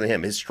much bigger than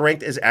him. His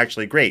strength is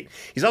actually great.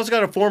 He's also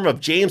got a form of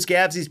James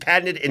Gavsey's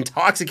patented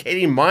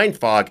intoxicating mind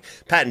fog,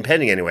 patent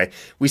pending anyway.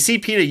 We see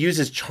Peeta use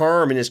his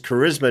charm and his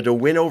charisma to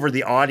win over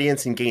the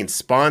audience and gain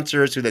sponsors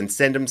sponsors who then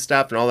send him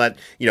stuff and all that,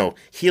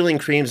 healing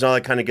creams and all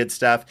that kind of good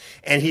stuff.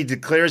 And he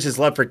declares his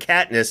love for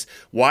Katniss.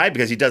 Why?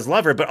 Because he does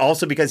love her, but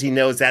also because he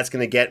knows that's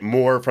going to get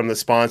more from the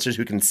sponsors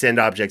who can send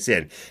objects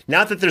in.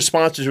 Not that their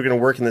sponsors are going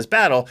to work in this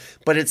battle,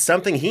 but it's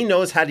something he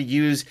knows how to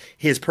use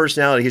his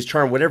personality, his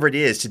charm, whatever it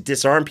is, to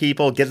disarm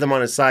people, get them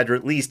on his side, or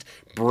at least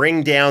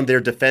bring down their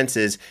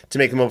defenses to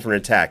make them open for an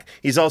attack.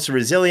 He's also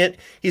resilient.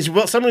 He's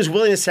someone who's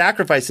willing to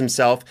sacrifice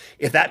himself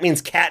if that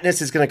means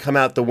Katniss is going to come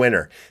out the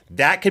winner.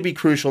 That could be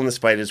crucial in this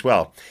fight as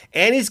well.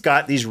 And he's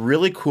got these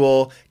really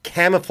cool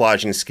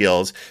camouflaging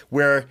skills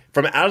where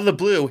from out of the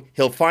blue,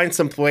 he'll find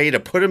some way to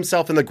put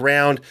himself in the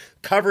ground,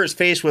 cover his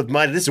face with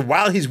mud. This is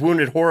while he's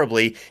wounded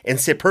horribly, and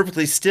sit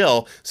perfectly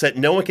still so that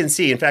no one can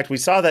see. In fact, we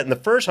saw that in the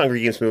first Hunger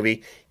Games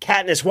movie.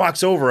 Katniss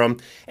walks over him,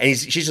 and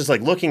she's just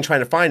like looking, trying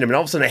to find him, and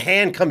all of a sudden a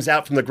hand comes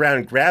out from the ground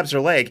and grabs her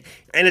leg,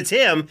 and it's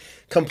him,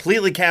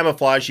 completely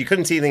camouflaged. You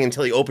couldn't see anything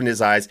until he opened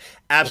his eyes.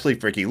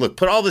 Absolutely freaky. Look,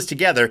 put all this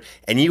together,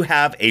 and you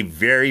have a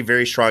very,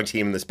 very strong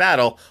team in this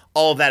battle.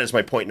 All of that is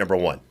my point number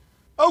one.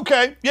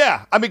 Okay,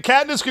 yeah. I mean,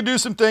 Katniss can do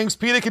some things.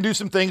 Peeta can do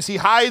some things. He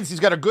hides. He's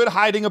got a good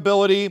hiding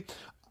ability.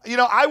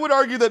 I would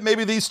argue that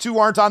maybe these two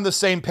aren't on the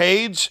same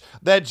page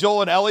that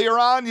Joel and Ellie are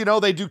on.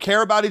 They do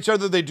care about each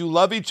other. They do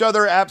love each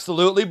other,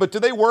 absolutely. But do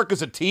they work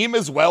as a team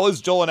as well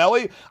as Joel and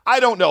Ellie? I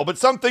don't know. But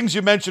some things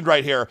you mentioned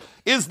right here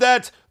is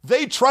that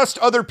they trust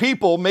other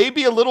people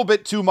maybe a little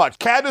bit too much.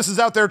 Katniss is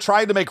out there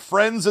trying to make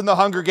friends in the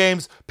Hunger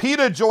Games.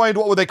 Peeta joined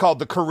what were they called?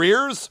 The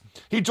Careers?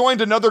 He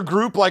joined another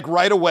group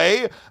right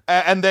away,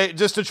 and they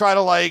just to try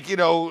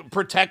to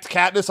protect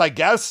Katniss, I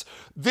guess.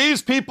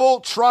 These people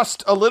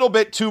trust a little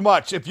bit too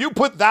much. If you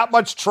put that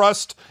much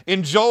trust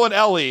in Joel and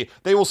Ellie,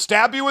 they will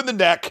stab you in the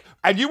neck,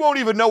 and you won't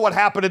even know what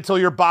happened until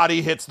your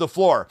body hits the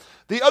floor.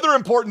 The other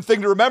important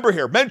thing to remember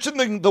here,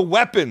 mentioning the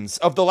weapons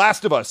of The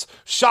Last of Us,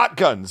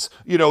 shotguns,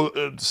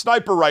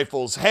 sniper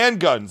rifles,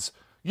 handguns.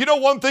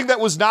 One thing that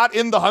was not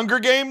in the Hunger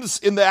Games,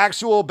 in the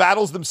actual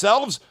battles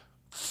themselves?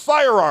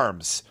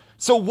 Firearms.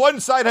 So one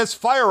side has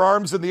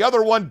firearms and the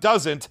other one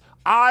doesn't.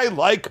 I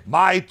like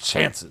my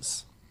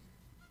chances.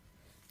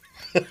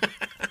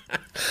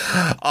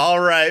 All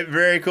right.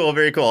 Very cool.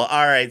 Very cool.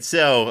 All right.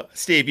 So,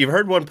 Steve, you've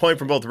heard one point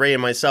from both Ray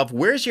and myself.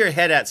 Where's your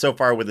head at so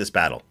far with this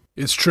battle?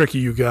 It's tricky,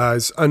 you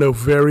guys. I know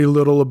very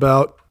little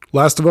about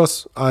Last of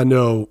Us. I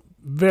know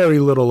very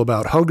little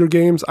about Hunger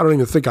Games. I don't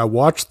even think I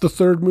watched the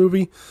third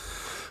movie.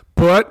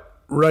 But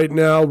right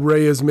now,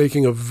 Ray is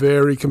making a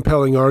very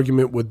compelling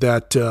argument with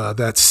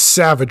that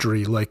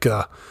savagery, like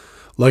a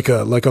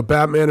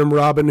Batman and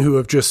Robin who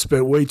have just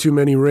spent way too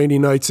many rainy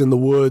nights in the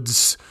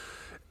woods,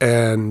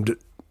 and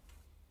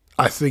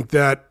I think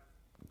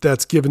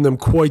that's given them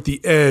quite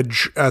the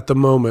edge at the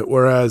moment.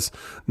 Whereas,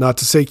 not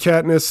to say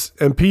Katniss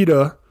and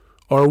Peeta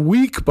are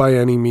weak by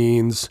any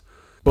means,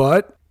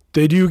 but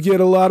they do get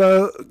a lot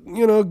of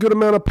good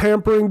amount of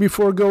pampering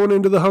before going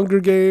into the Hunger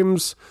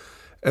Games.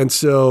 And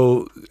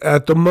so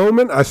at the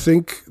moment, I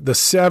think the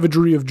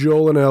savagery of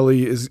Joel and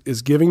Ellie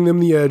is giving them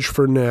the edge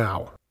for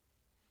now.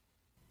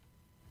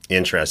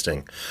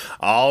 Interesting.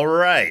 All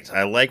right.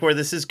 I like where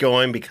this is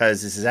going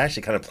because this is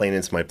actually kind of playing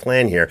into my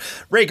plan here.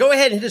 Ray, go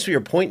ahead and hit us with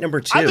your point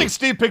number 2. I think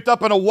Steve picked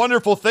up on a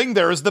wonderful thing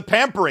there is the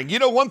pampering.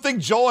 One thing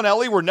Joel and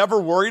Ellie were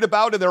never worried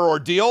about in their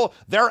ordeal,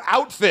 their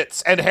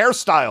outfits and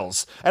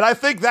hairstyles. And I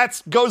think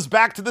that goes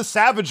back to the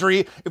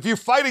savagery. If you're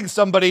fighting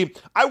somebody,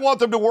 I want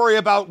them to worry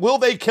about will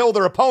they kill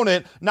their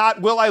opponent,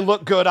 not will I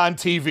look good on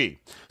TV.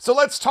 So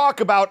let's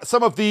talk about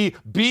some of the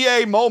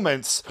BA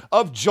moments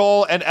of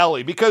Joel and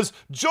Ellie, because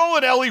Joel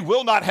and Ellie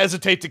will not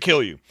hesitate to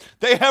kill you.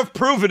 They have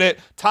proven it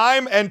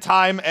time and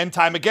time and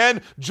time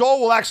again.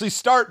 Joel will actually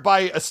start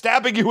by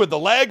stabbing you in the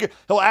leg.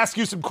 He'll ask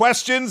you some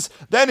questions.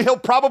 Then he'll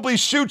probably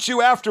shoot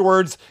you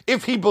afterwards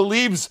if he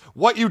believes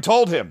what you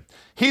told him.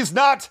 He's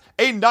not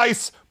a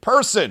nice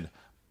person.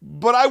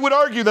 But I would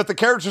argue that the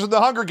characters in the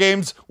Hunger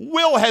Games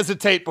will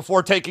hesitate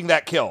before taking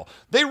that kill.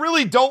 They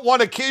really don't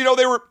want to kill.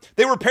 They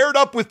were paired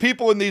up with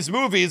people in these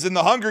movies in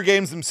the Hunger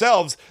Games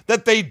themselves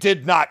that they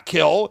did not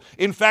kill.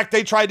 In fact,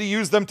 they tried to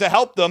use them to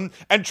help them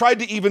and tried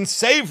to even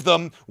save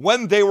them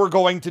when they were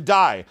going to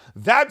die.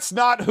 That's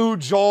not who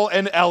Joel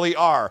and Ellie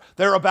are.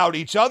 They're about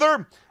each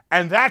other,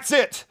 and that's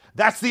it.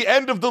 That's the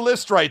end of the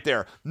list right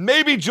there.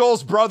 Maybe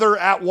Joel's brother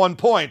at one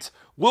point.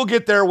 We'll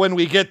get there when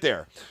we get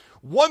there.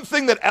 One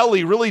thing that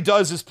Ellie really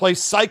does is play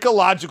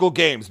psychological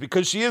games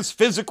because she is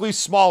physically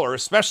smaller,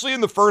 especially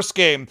in the first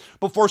game,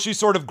 before she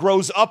sort of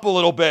grows up a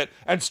little bit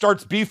and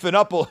starts beefing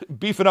up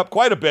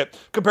quite a bit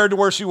compared to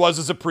where she was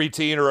as a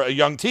preteen or a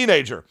young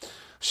teenager.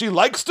 She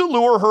likes to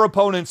lure her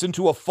opponents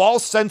into a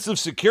false sense of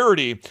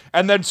security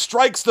and then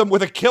strikes them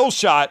with a kill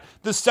shot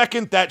the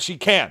second that she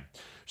can.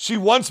 She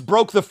once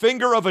broke the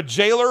finger of a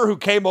jailer who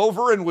came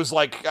over and was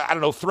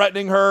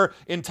threatening her,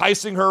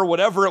 enticing her,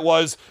 whatever it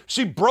was.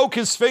 She broke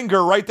his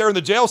finger right there in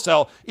the jail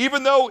cell,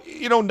 even though,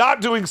 not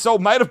doing so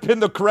might have been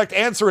the correct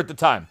answer at the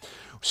time.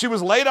 She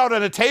was laid out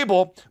on a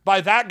table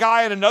by that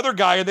guy and another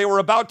guy, and they were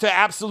about to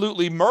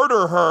absolutely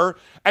murder her.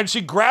 and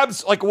she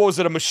grabs, like, what was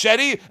it, a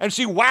machete? And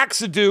she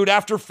whacks a dude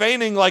after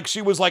feigning like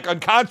she was, like,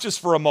 unconscious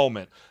for a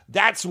moment.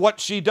 That's what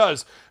she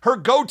does. Her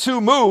go-to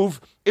move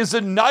is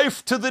a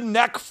knife to the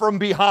neck from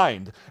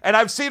behind. And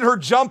I've seen her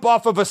jump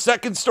off of a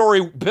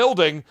second-story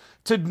building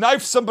to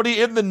knife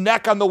somebody in the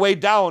neck on the way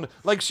down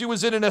like she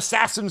was in an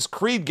Assassin's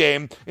Creed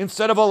game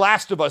instead of a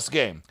Last of Us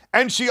game.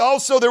 And she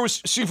also,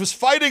 she was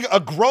fighting a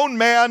grown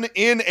man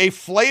in a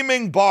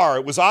flaming bar.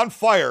 It was on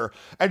fire.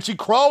 And she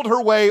crawled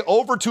her way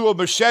over to a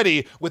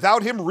machete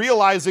without him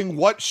realizing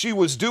what she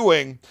was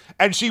doing.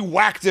 And she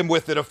whacked him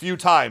with it a few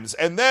times.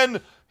 And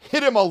then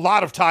hit him a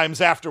lot of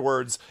times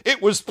afterwards.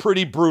 It was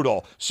pretty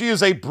brutal. She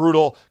is a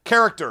brutal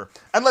character.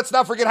 And let's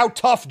not forget how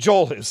tough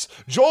Joel is.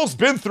 Joel's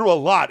been through a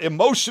lot,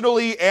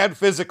 emotionally and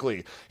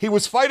physically. He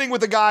was fighting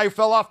with a guy who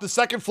fell off the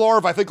second floor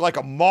of, I think, like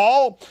a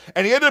mall,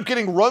 and he ended up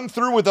getting run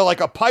through with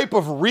a pipe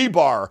of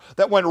rebar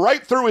that went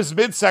right through his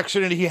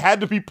midsection, and he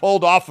had to be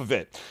pulled off of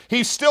it.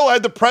 He still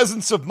had the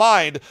presence of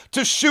mind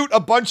to shoot a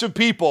bunch of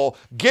people,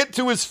 get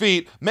to his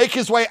feet, make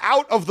his way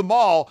out of the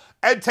mall,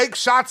 and take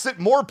shots at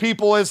more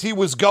people as he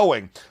was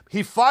going.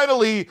 He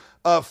finally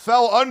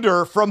fell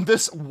under from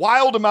this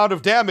wild amount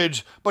of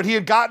damage, but he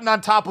had gotten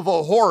on top of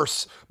a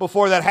horse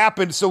before that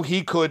happened so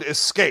he could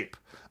escape.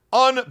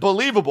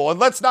 Unbelievable.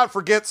 And let's not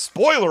forget,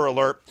 spoiler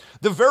alert,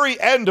 the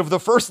very end of the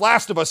first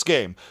Last of Us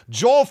game.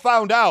 Joel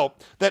found out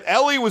that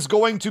Ellie was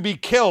going to be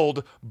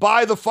killed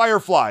by the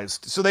Fireflies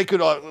so they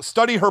could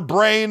study her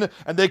brain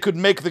and they could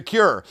make the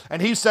cure.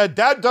 And he said,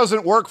 that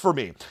doesn't work for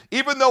me.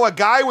 Even though a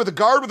guy with a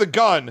guard with a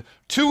gun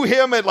to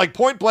him at like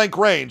point blank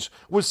range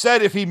was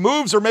said if he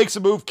moves or makes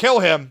a move, kill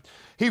him.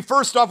 He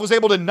first off was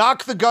able to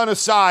knock the gun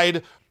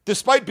aside.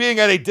 Despite being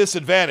at a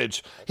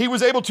disadvantage, he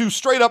was able to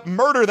straight up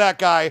murder that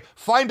guy,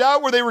 find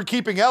out where they were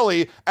keeping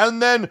Ellie, and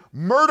then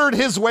murdered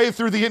his way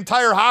through the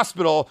entire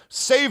hospital,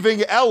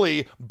 saving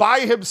Ellie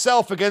by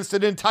himself against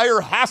an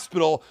entire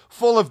hospital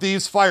full of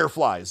these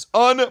Fireflies.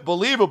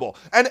 Unbelievable.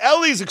 And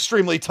Ellie's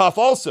extremely tough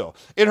also.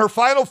 In her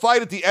final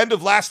fight at the end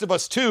of Last of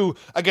Us 2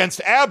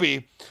 against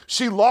Abby,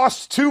 she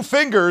lost 2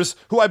 fingers,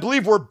 who I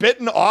believe were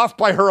bitten off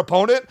by her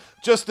opponent,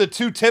 just the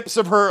 2 tips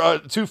of her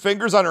 2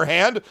 fingers on her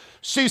hand.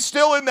 She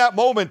still in that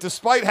moment,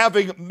 despite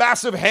having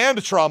massive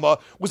hand trauma,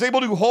 was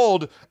able to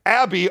hold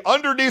Abby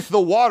underneath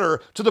the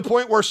water to the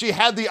point where she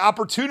had the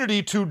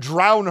opportunity to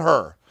drown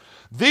her.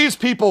 These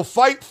people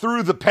fight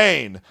through the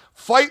pain,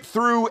 fight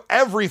through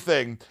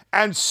everything,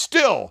 and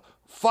still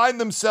find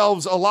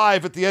themselves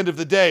alive at the end of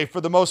the day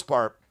for the most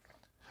part.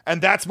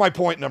 And that's my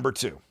point number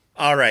 2.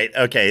 All right.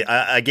 Okay.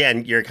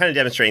 Again, you're kind of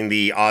demonstrating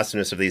the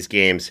awesomeness of these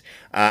games.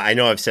 I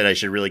know I've said I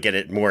should really get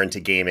it more into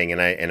gaming, and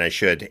I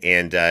should.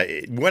 And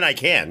when I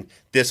can,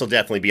 this will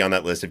definitely be on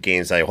that list of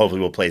games I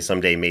hopefully will play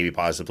someday, maybe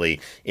possibly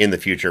in the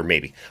future,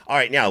 maybe. All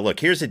right. Now, look,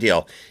 here's the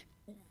deal.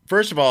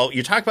 First of all,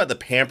 you talk about the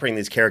pampering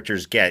these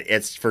characters get.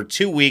 It's for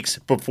 2 weeks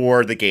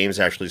before the games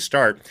actually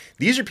start.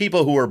 These are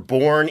people who are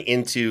born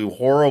into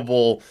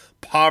horrible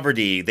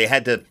poverty. They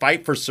had to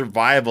fight for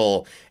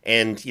survival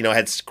and,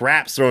 had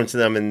scraps thrown to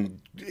them, and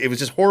it was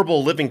just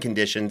horrible living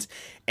conditions.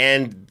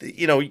 And,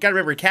 you got to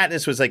remember,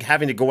 Katniss was like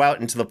having to go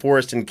out into the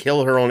forest and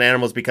kill her own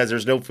animals because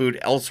there's no food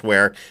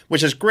elsewhere,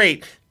 which is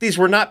great. These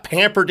were not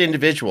pampered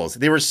individuals.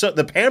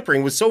 The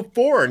pampering was so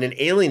foreign and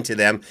alien to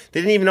them,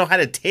 they didn't even know how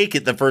to take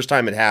it the first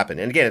time it happened.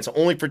 And again, it's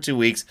only for 2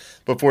 weeks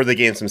before the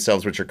games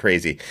themselves, which are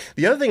crazy.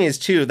 The other thing is,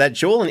 too, that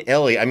Joel and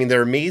Ellie,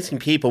 they're amazing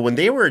people. When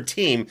they were a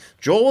team,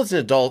 Joel was an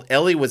adult,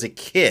 Ellie was a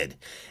kid.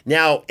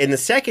 Now, in the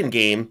second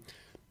game,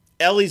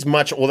 Ellie's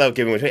much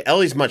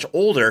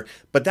older,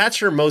 but that's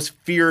her most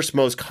fierce,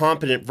 most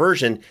competent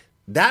version.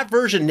 That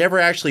version never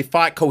actually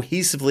fought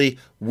cohesively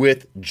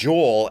with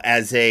Joel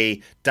as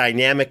a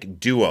dynamic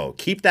duo.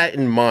 Keep that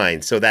in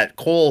mind. So that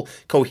whole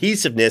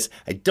cohesiveness,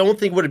 I don't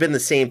think would have been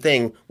the same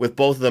thing with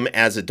both of them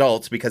as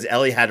adults, because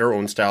Ellie had her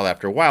own style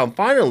after a while. And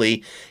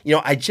finally,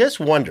 I just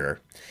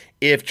wonder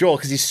if Joel,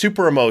 because he's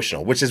super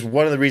emotional, which is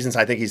one of the reasons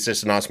I think he's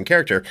just an awesome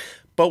character,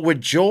 but would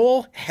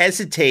Joel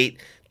hesitate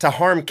to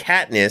harm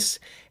Katniss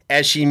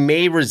as she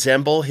may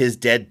resemble his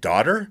dead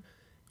daughter?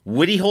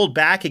 Would he hold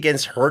back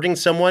against hurting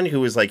someone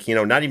who was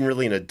not even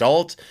really an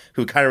adult,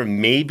 who kind of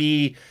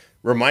maybe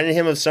reminded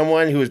him of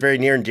someone who was very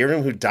near and dear to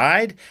him who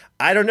died?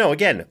 I don't know.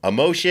 Again,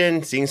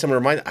 emotion, seeing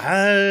someone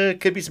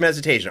could be some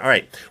hesitation. All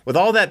right. With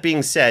all that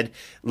being said,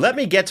 let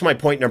me get to my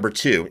point number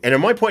 2. And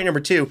in my point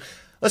number 2,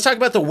 let's talk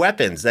about the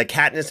weapons that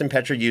Katniss and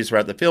Petra use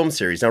throughout the film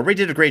series. Now, Ray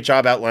did a great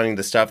job outlining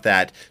the stuff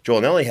that Joel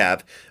and Ellie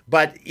have,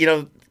 but,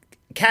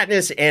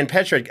 Katniss and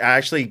Petra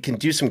actually can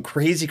do some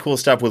crazy cool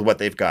stuff with what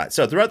they've got.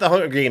 So throughout the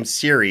Hunger Games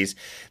series,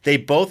 they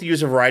both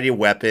use a variety of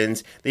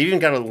weapons. They've even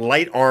got a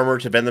light armor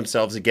to defend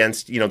themselves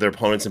against, their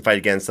opponents and fight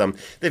against them.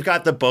 They've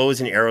got the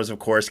bows and arrows, of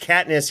course.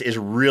 Katniss is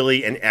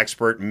really an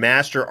expert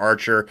master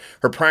archer.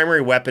 Her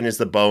primary weapon is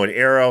the bow and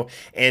arrow.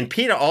 And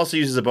Peeta also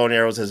uses the bow and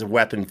arrows as a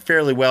weapon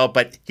fairly well,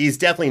 but he's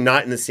definitely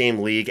not in the same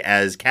league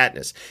as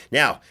Katniss.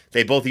 Now,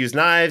 they both use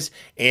knives,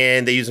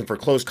 and they use them for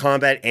close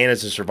combat and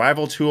as a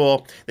survival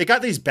tool. They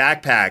got these backpacks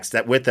backpacks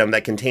that with them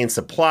that contain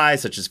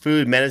supplies such as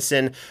food,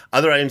 medicine,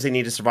 other items they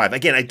need to survive.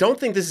 Again, I don't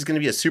think this is going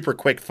to be a super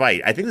quick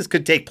fight. I think this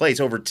could take place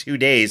over 2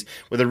 days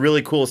with a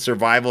really cool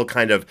survival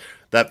kind of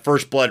that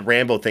First Blood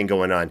Rambo thing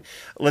going on.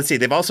 Let's see.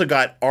 They've also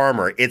got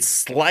armor.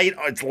 It's light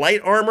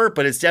armor,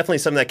 but it's definitely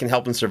something that can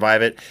help them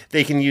survive it.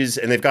 They can use,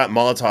 and they've got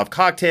Molotov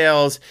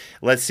cocktails.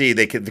 Let's see.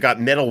 They've got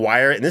metal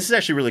wire, and this is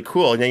actually really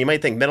cool. Now you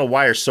might think metal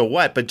wire, so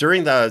what? But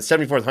during the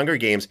 74th Hunger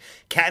Games,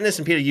 Katniss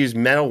and Peeta used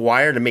metal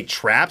wire to make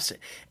traps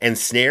and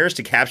snares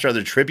to capture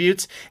other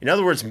tributes. In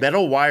other words,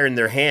 metal wire in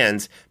their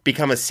hands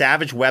become a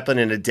savage weapon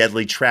and a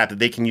deadly trap that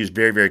they can use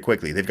very, very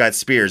quickly. They've got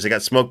spears, they've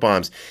got smoke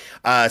bombs,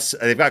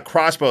 they've got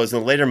crossbows in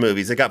the later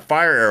movies, they've got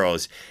fire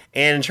arrows.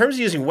 And in terms of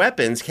using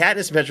weapons,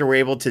 Katniss and Petra were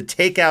able to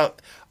take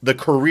out the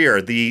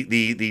career,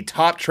 the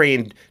top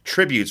trained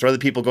tributes or other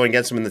people going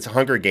against them in the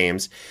Hunger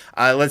Games.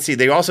 Let's see,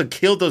 they also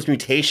killed those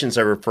mutations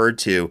I referred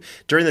to.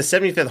 During the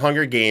 75th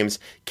Hunger Games,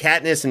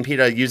 Katniss and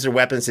Peeta used their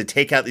weapons to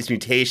take out these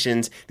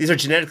mutations. These are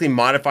genetically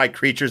modified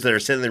creatures that are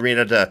sent in the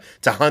arena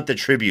to hunt the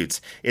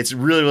tributes. It's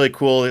really, really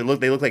cool.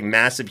 They look like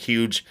massive,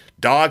 huge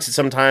dogs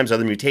sometimes,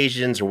 other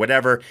mutations or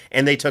whatever,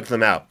 and they took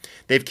them out.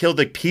 They've killed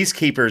the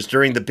peacekeepers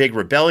during the big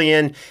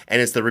rebellion,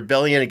 and it's the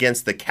rebellion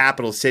against the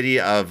capital city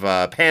of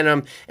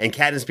Panem, and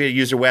Katniss and Peeta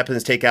use their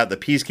weapons to take out the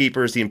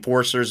peacekeepers, the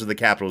enforcers of the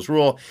capital's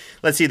rule.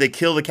 Let's see, they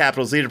kill the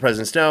capital's leader,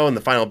 President Snow, in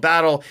the final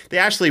battle. They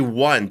actually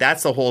won.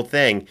 That's the whole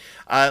thing.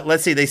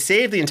 Let's see, they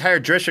saved the entire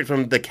district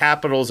from the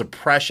capital's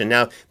oppression.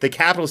 Now, the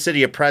capital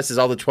city oppresses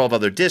all the 12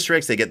 other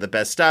districts. They get the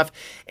best stuff,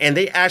 and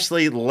they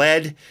actually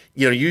led,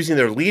 using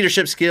their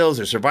leadership skills,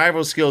 their survival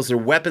skills, their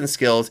weapon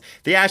skills,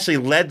 they actually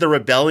led the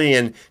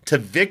rebellion to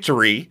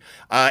victory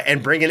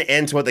and bring an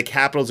end to what the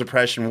capital's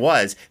oppression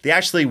was. They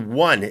actually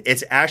won.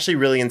 It's actually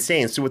really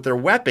insane. So with their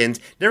weapons,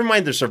 never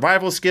mind their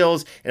survival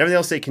skills and everything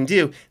else they can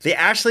do, they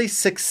actually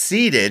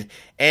succeeded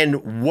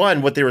and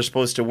won what they were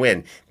supposed to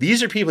win.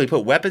 These are people who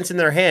put weapons in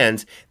their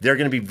hands. They're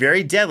going to be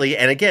very deadly.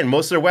 And again,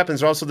 most of their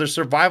weapons are also their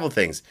survival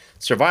things.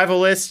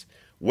 Survivalists,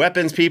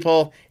 weapons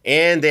people,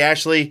 and they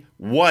actually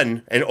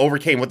won and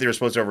overcame what they were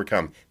supposed to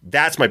overcome.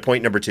 That's my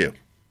point number 2.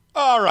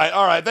 All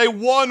right. They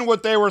won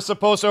what they were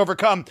supposed to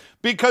overcome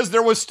because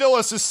there was still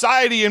a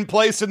society in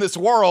place in this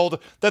world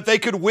that they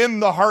could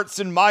win the hearts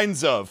and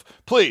minds of.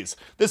 Please,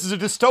 this is a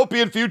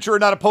dystopian future,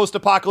 not a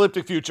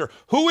post-apocalyptic future.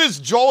 Who is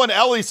Joel and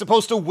Ellie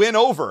supposed to win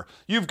over?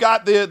 You've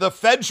got the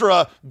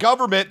Fedra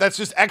government that's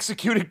just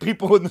executing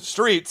people in the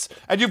streets,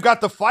 and you've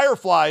got the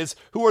Fireflies,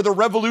 who are the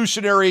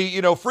revolutionary,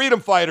 freedom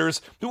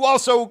fighters, who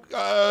also,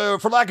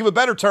 for lack of a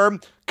better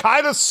term,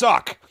 kind of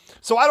suck.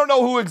 So I don't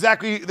know who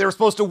exactly they're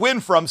supposed to win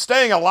from.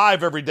 Staying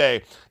alive every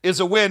day is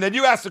a win. And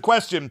you asked the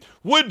question,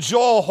 would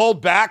Joel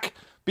hold back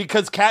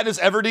because Katniss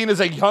Everdeen is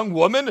a young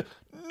woman?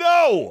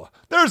 No!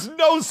 There's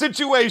no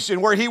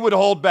situation where he would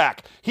hold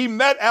back. He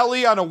met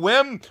Ellie on a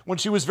whim when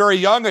she was very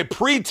young, a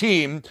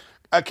preteen.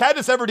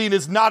 Katniss Everdeen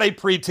is not a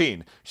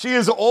preteen. She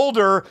is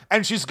older,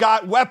 and she's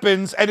got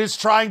weapons and is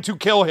trying to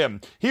kill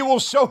him. He will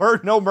show her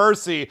no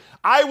mercy.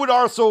 I would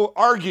also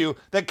argue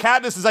that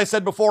Katniss, as I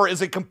said before,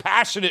 is a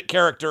compassionate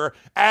character,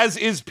 as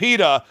is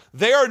Peeta.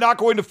 They are not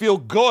going to feel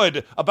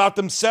good about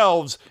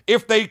themselves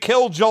if they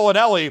kill Joel and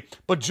Ellie,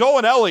 but Joel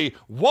and Ellie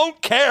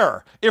won't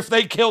care if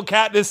they kill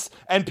Katniss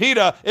and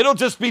Peeta. It'll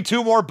just be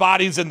 2 more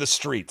bodies in the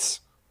streets.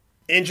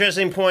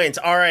 Interesting points.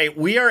 All right,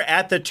 we are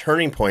at the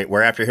turning point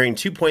where after hearing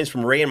 2 points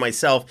from Ray and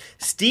myself,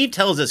 Steve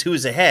tells us who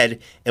is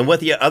ahead and what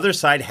the other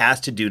side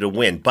has to do to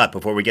win. But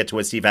before we get to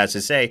what Steve has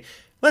to say,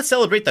 let's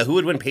celebrate the Who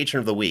Would Win Patron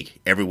of the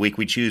Week. Every week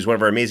we choose one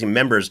of our amazing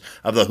members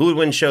of the Who Would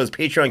Win Show's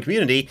Patreon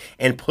community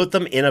and put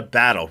them in a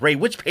battle. Ray,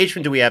 which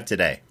patron do we have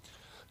today?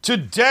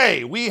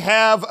 Today, we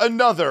have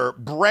another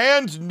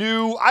brand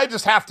new, I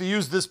just have to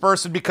use this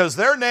person because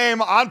their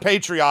name on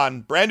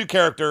Patreon, brand new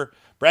character,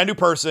 brand new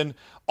person,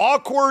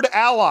 Awkward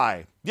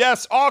Ally.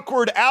 Yes,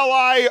 Awkward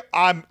Ally,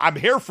 I'm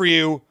here for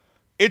you.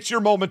 It's your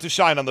moment to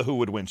shine on the Who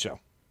Would Win Show.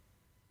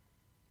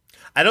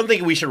 I don't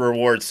think we should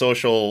reward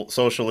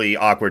socially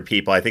awkward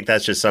people. I think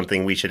that's just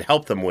something we should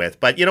help them with.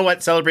 But you know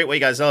what? Celebrate what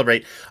you got to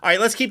celebrate. All right,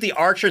 let's keep the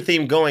Archer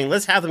theme going.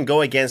 Let's have them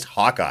go against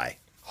Hawkeye.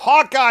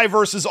 Hawkeye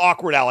versus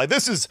Awkward Ally.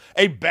 This is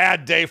a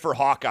bad day for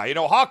Hawkeye.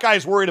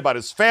 Hawkeye's worried about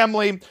his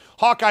family.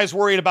 Hawkeye's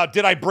worried about,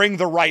 did I bring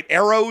the right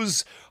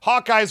arrows?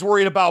 Hawkeye's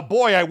worried about,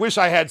 boy, I wish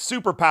I had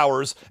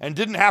superpowers and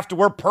didn't have to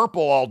wear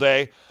purple all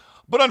day.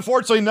 But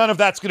unfortunately, none of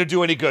that's going to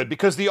do any good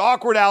because the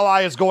Awkward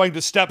Ally is going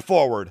to step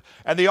forward.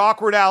 And the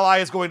Awkward Ally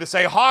is going to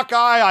say,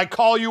 Hawkeye, I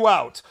call you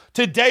out.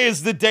 Today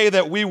is the day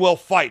that we will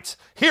fight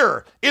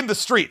here in the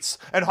streets.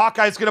 And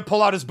Hawkeye's going to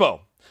pull out his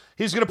bow.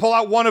 He's going to pull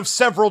out one of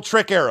several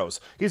trick arrows.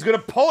 He's going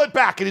to pull it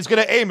back and he's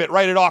going to aim it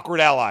right at Awkward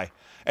Ally.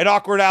 And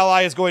Awkward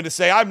Ally is going to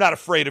say, I'm not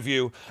afraid of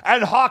you.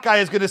 And Hawkeye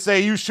is going to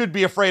say, you should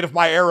be afraid of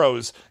my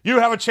arrows. You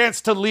have a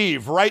chance to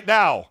leave right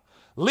now.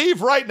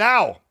 Leave right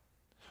now.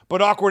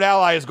 But Awkward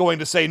Ally is going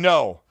to say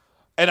no.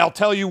 And I'll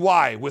tell you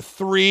why with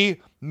 3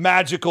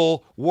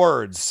 magical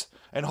words.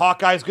 And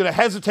Hawkeye is going to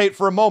hesitate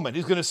for a moment.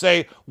 He's going to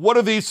say, what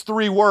are these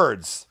 3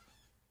 words?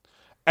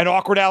 And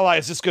Awkward Ally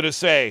is just going to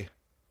say,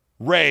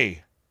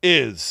 Ray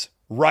is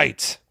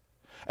right.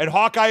 And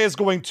Hawkeye is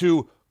going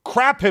to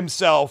crap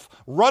himself,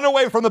 run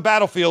away from the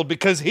battlefield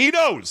because he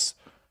knows.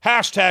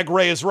 Hashtag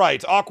Ray is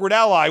right. Awkward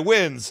ally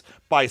wins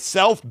by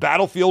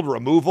self-battlefield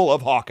removal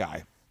of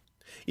Hawkeye.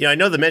 I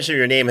know the mention of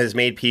your name has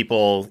made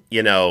people,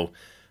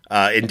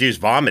 induce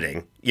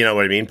vomiting. You know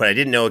what I mean? But I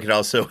didn't know it could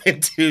also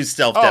induce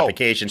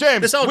self-defecation.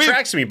 James, this all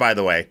tracks me, by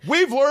the way.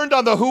 We've learned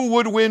on the Who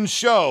Would Win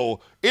show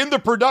in the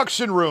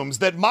production rooms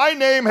that my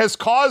name has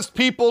caused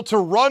people to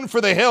run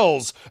for the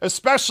hills,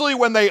 especially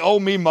when they owe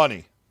me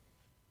money.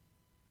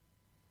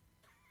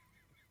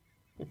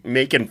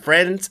 Making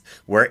friends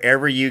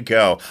wherever you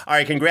go. All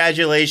right,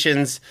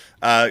 congratulations,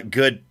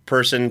 good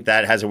person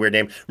that has a weird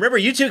name. Remember,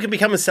 you too can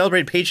become a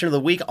celebrated patron of the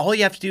week. All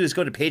you have to do is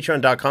go to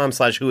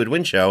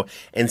patreon.com/whowouldwinshow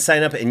and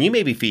sign up, and you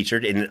may be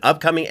featured in an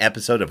upcoming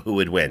episode of Who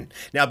Would Win.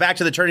 Now back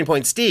to the turning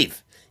point.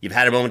 Steve, you've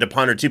had a moment to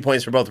ponder 2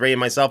 points for both Ray and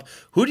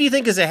myself. Who do you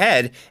think is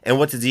ahead, and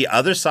what does the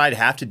other side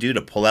have to do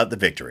to pull out the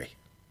victory?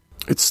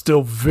 It's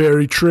still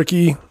very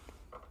tricky.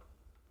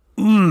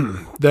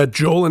 That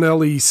Joel and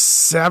Ellie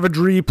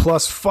savagery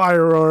plus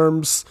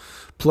firearms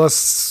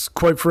plus,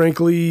 quite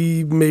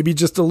frankly, maybe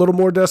just a little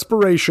more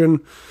desperation.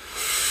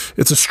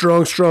 It's a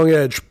strong, strong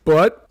edge.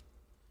 But,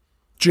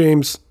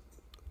 James,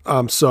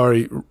 I'm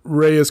sorry,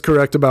 Ray is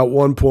correct about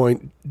 1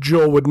 point.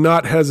 Joel would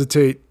not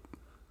hesitate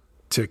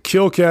to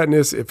kill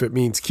Katniss if it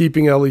means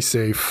keeping Ellie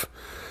safe.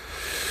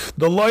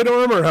 The light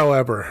armor,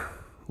 however,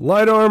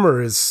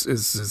 is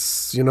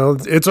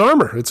it's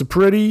armor. It's a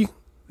pretty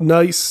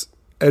nice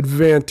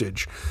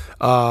advantage.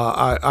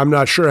 I'm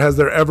not sure. Has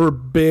there ever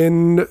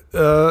been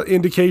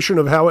indication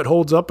of how it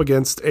holds up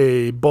against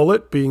a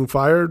bullet being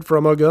fired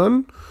from a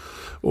gun?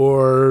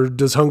 Or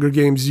does Hunger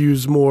Games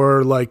use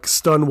more like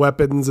stun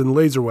weapons and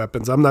laser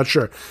weapons? I'm not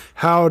sure.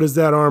 How does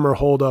that armor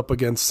hold up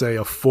against, say,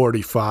 a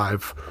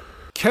 45?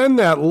 Can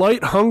that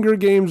light Hunger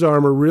Games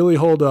armor really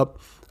hold up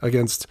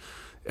against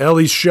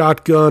Ellie's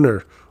shotgun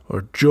or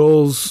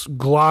Joel's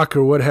Glock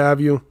or what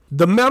have you?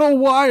 The metal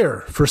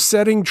wire for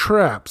setting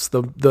traps,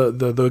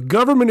 the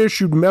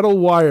government-issued metal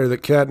wire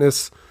that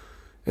Katniss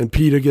and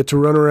Peeta get to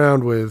run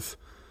around with,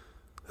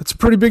 that's a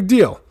pretty big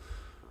deal.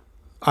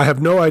 I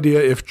have no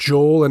idea if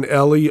Joel and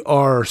Ellie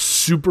are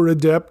super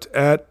adept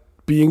at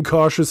being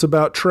cautious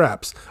about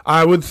traps.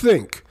 I would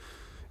think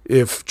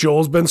if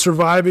Joel's been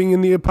surviving in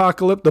the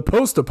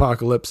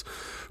post-apocalypse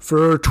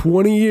for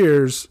 20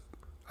 years,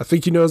 I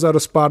think he knows how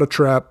to spot a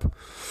trap.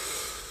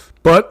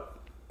 But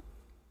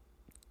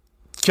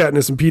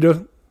Katniss and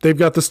Peeta, they've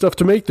got the stuff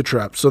to make the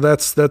trap. So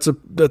that's a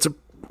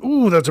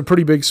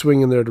pretty big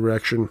swing in their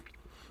direction.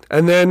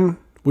 And then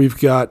we've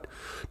got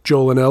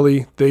Joel and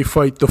Ellie. They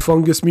fight the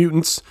fungus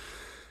mutants.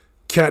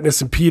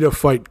 Katniss and Peeta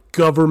fight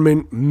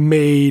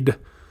government-made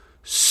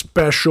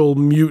special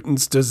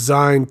mutants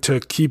designed to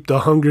keep the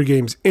Hunger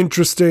Games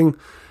interesting.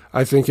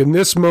 I think in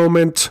this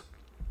moment,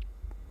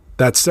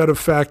 that set of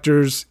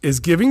factors is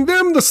giving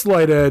them the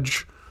slight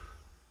edge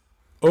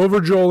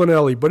over Joel and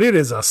Ellie, but it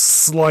is a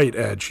slight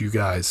edge, you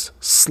guys.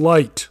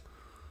 Slight.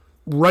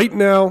 Right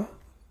now,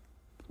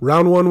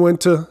 round 1 went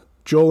to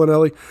Joel and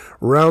Ellie.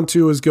 Round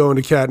 2 is going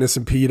to Katniss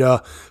and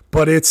Peeta,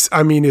 but it's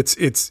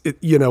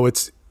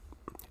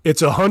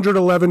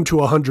 111 to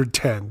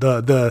 110.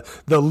 The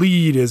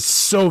lead is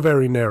so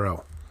very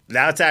narrow.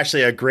 That's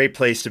actually a great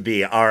place to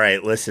be. All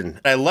right, listen.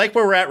 I like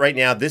where we're at right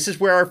now. This is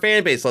where our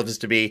fan base loves us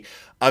to be.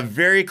 A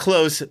very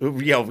close,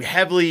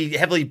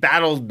 heavily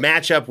battled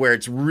matchup where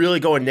it's really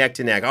going neck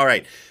to neck. All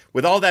right.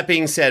 With all that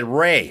being said,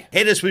 Ray,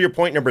 hit us with your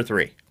point number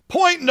 3.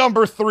 Point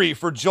number 3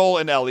 for Joel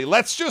and Ellie.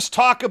 Let's just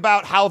talk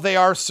about how they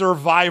are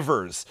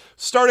survivors.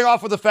 Starting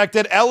off with the fact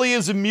that Ellie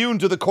is immune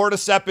to the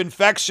cordyceps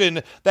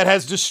infection that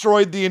has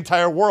destroyed the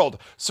entire world.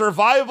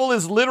 Survival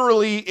is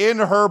literally in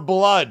her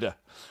blood.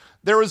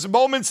 There is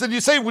moments that you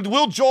say,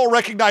 will Joel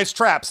recognize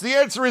traps? The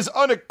answer is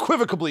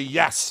unequivocally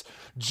yes.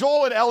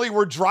 Joel and Ellie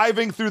were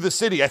driving through the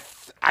city.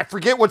 I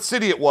forget what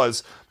city it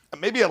was.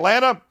 Maybe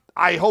Atlanta?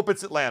 I hope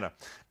it's Atlanta.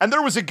 And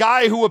there was a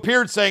guy who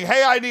appeared saying,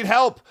 hey, I need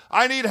help.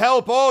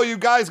 Oh, you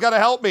guys got to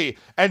help me.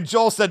 And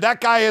Joel said,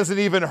 that guy isn't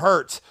even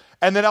hurt.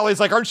 And then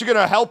Ellie's like, aren't you going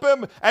to help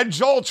him? And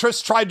Joel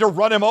just tried to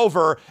run him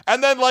over.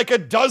 And then like a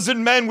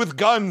dozen men with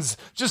guns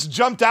just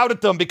jumped out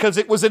at them because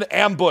it was an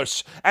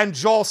ambush. And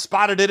Joel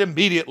spotted it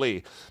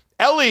immediately.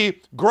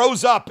 Ellie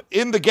grows up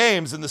in the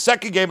games, in the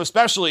second game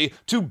especially,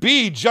 to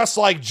be just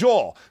like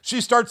Joel.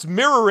 She starts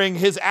mirroring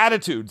his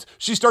attitudes.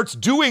 She starts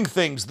doing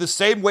things the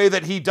same way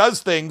that he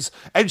does things,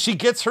 and she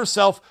gets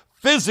herself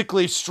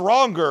physically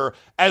stronger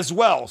as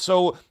well.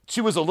 So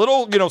she was a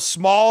little,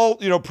 small,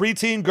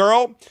 preteen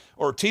girl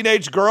or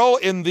teenage girl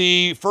in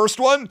the first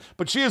one,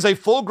 but she is a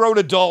full-grown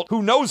adult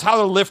who knows how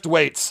to lift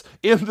weights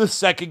in the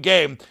second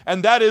game,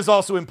 and that is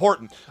also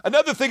important.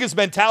 Another thing is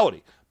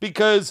mentality.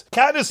 Because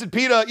Katniss and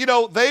Peeta,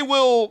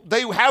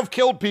 they have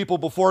killed people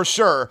before,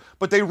 sure,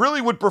 but they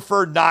really would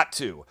prefer not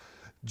to.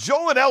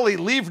 Joel and Ellie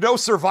leave no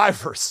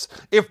survivors.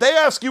 If they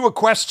ask you a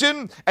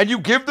question and you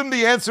give them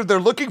the answer they're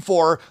looking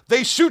for,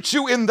 they shoot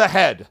you in the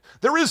head.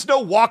 There is no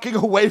walking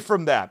away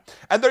from that.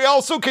 And they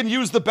also can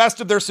use the best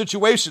of their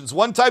situations.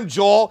 One time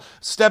Joel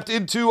stepped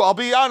into, I'll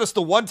be honest,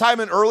 the one time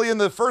early in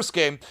the first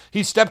game,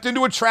 he stepped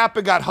into a trap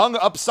and got hung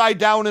upside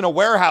down in a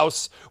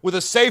warehouse with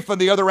a safe on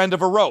the other end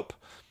of a rope.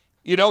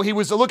 You know, he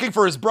was looking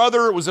for his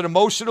brother. It was an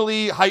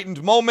emotionally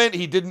heightened moment.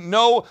 He didn't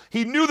know.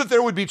 He knew that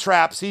there would be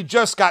traps. He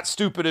just got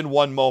stupid in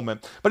one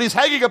moment. But he's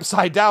hanging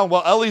upside down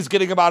while Ellie's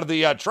getting him out of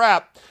the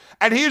trap.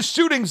 And he is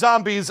shooting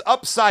zombies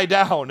upside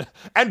down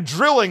and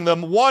drilling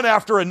them one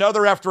after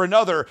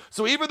another.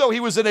 So even though he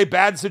was in a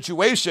bad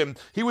situation,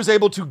 he was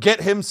able to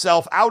get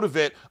himself out of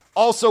it,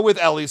 also with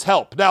Ellie's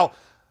help. Now,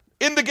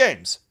 in the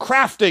games,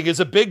 crafting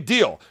is a big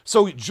deal.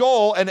 So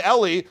Joel and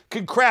Ellie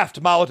can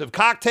craft Molotov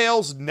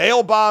cocktails,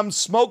 nail bombs,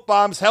 smoke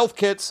bombs, health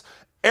kits,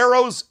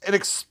 arrows, and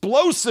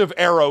explosive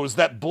arrows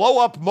that blow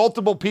up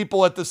multiple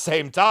people at the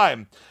same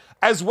time,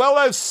 as well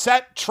as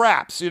set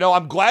traps. You know,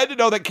 I'm glad to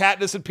know that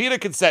Katniss and Peeta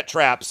can set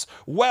traps.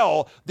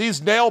 Well,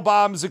 these nail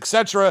bombs,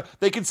 etc.,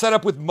 they can set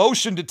up with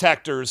motion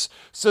detectors.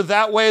 So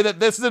that way,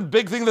 that this is a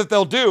big thing that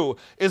they'll do,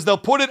 is they'll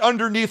put it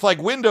underneath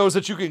like windows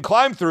that you can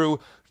climb through,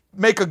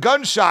 make a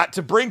gunshot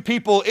to bring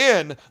people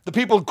in, the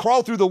people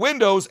crawl through the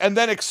windows and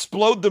then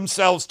explode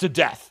themselves to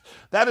death.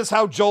 That is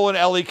how Joel and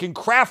Ellie can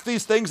craft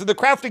these things, and the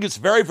crafting is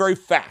very, very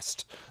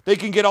fast. They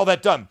can get all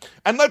that done.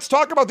 And let's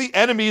talk about the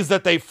enemies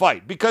that they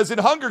fight, because in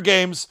Hunger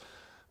Games,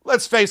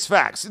 let's face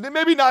facts.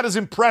 Maybe not as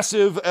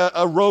impressive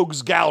a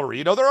rogues gallery.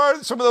 You know, there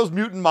are some of those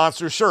mutant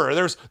monsters, sure.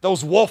 There's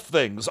those wolf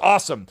things,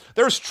 awesome.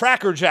 There's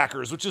tracker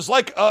jackers, which is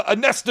like a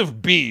nest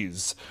of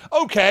bees.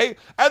 Okay,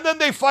 and then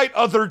they fight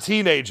other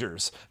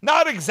teenagers.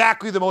 Not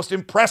exactly the most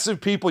impressive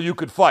people you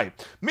could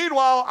fight.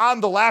 Meanwhile, on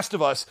The Last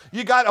of Us,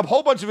 you got a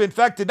whole bunch of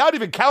infected, not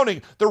even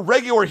counting the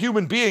regular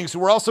human beings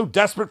who are also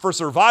desperate for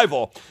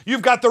survival.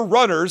 You've got the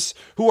runners,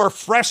 who are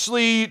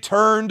freshly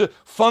turned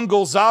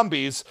fungal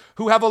zombies,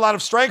 who have a lot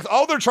of strength.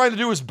 All they're trying to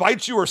do is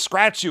bite you or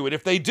scratch you, and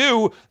if they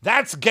do,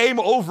 that's game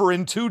over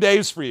in 2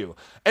 days for you.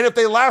 And if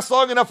they last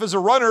long enough as a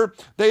runner,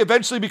 they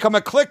eventually become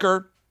a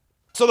clicker,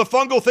 so the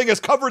fungal thing has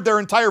covered their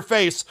entire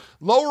face,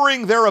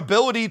 lowering their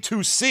ability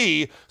to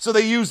see, so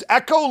they use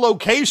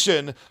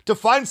echolocation to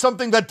find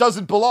something that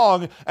doesn't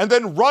belong and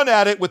then run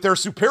at it with their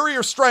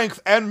superior strength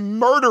and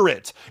murder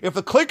it. If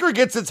the clicker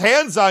gets its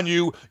hands on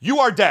you, you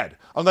are dead,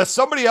 unless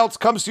somebody else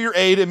comes to your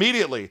aid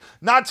immediately.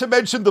 Not to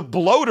mention the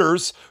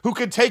bloaters, who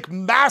can take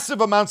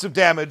massive amounts of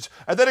damage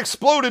and then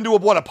explode into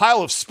a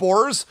pile of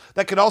spores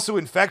that can also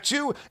infect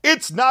you.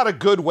 It's not a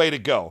good way to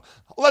go.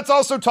 Let's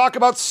also talk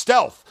about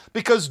stealth,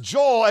 because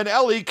Joel and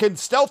Ellie can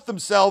stealth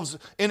themselves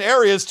in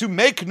areas to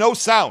make no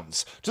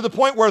sounds, to the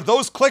point where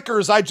those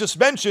clickers I just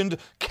mentioned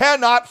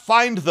cannot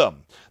find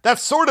them.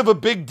 That's sort of a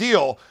big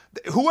deal.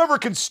 Whoever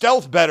can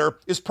stealth better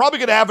is probably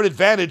going to have an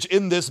advantage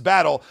in this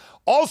battle.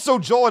 Also,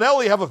 Joel and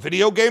Ellie have a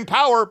video game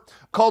power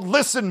called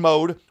Listen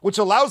Mode, which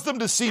allows them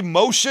to see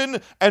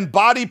motion and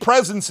body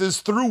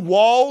presences through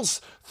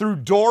walls, through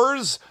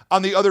doors,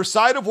 on the other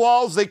side of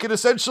walls. They can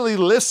essentially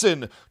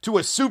listen to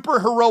a super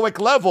heroic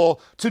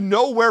level to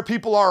know where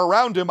people are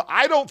around him.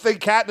 I don't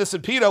think Katniss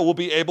and Peeta will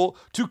be able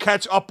to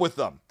catch up with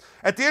them.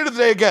 At the end of the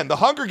day, again, The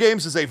Hunger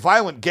Games is a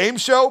violent game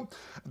show.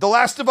 The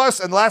Last of Us,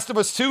 and Last of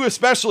Us 2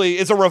 especially,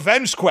 is a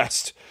revenge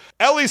quest.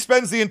 Ellie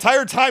spends the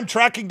entire time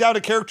tracking down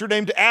a character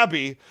named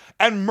Abby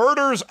and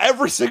murders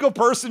every single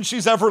person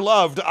she's ever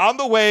loved on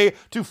the way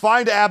to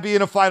find Abby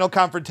in a final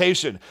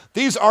confrontation.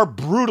 These are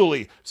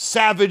brutally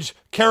savage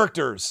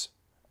characters,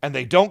 and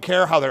they don't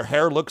care how their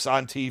hair looks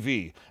on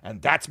TV.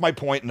 And that's my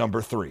point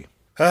number 3.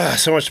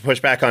 So much to push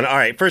back on. All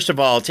right, first of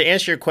all, to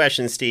answer your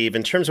question, Steve,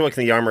 in terms of what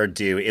can the armor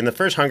do, in the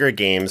first Hunger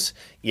Games,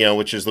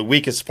 which is the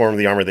weakest form of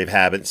the armor they've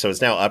had, so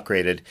it's now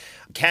upgraded,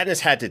 Katniss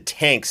had to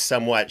tank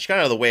somewhat. She got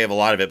out of the way of a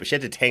lot of it, but she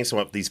had to tank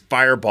somewhat with these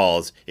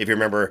fireballs, if you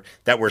remember,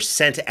 that were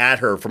sent at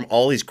her from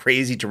all these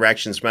crazy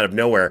directions from out of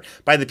nowhere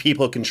by the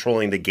people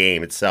controlling the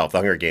game itself, the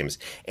Hunger Games.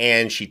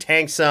 And she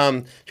tanked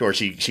some, or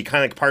she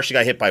kind of partially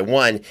got hit by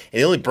one, and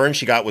the only burn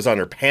she got was on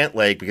her pant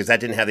leg because that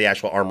didn't have the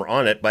actual armor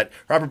on it, but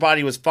her upper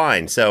body was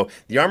fine. So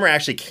the armor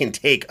actually can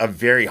take a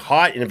very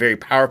hot and a very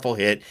powerful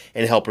hit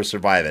and help her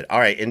survive it. All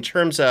right, in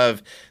terms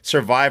of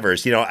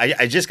survivors,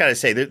 I just got to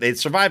say, they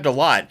survived a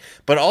lot,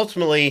 but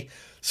ultimately,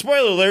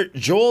 spoiler alert,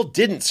 Joel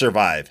didn't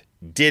survive,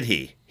 did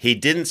he? He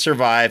didn't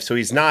survive, so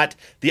he's not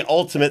the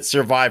ultimate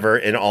survivor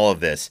in all of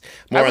this.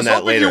 More on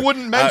that later. I was hoping you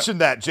wouldn't mention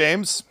that,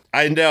 James.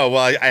 I know.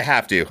 Well, I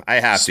have to.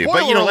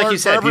 Spoiler but, like you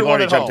said, people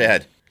already jumped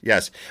ahead.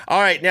 Yes.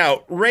 All right.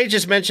 Now, Ray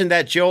just mentioned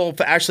that Joel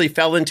actually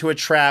fell into a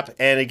trap.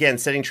 And again,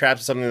 setting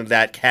traps is something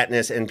that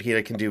Katniss and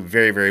Peeta can do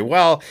very, very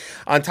well.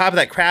 On top of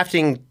that,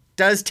 crafting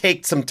does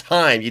take some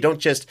time. You don't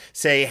just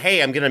say,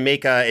 hey, I'm going to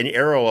make an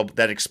arrow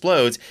that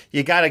explodes.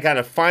 You got to kind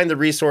of find the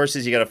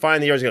resources. You got to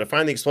find the arrows. You got to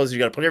find the explosives. You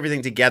got to put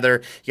everything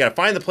together. You got to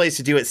find the place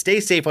to do it. Stay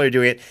safe while you're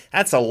doing it.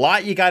 That's a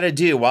lot you got to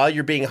do while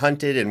you're being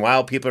hunted and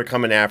while people are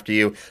coming after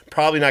you.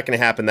 Probably not going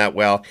to happen that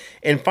well.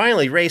 And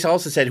finally, Race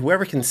also said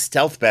whoever can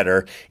stealth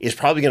better is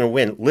probably going to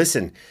win.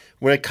 Listen,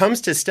 when it comes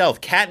to stealth,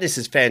 Katniss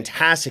is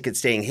fantastic at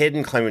staying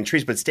hidden, climbing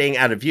trees, but staying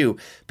out of view.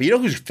 But you know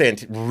who's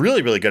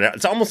really, really good at it?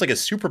 It's almost like a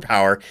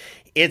superpower.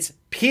 It's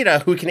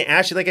Peeta, who can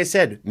actually, like I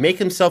said, make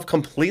himself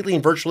completely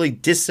and virtually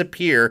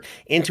disappear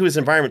into his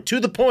environment to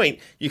the point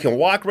you can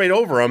walk right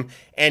over him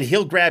and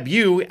he'll grab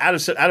you out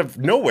of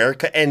nowhere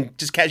and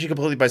just catch you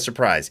completely by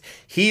surprise.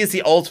 He is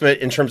the ultimate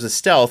in terms of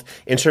stealth,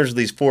 in terms of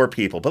these 4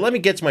 people. But let me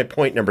get to my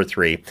point number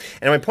 3.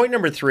 And my point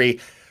number 3,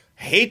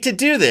 I hate to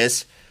do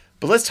this,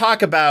 but let's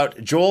talk about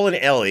Joel and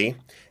Ellie,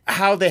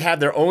 how they have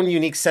their own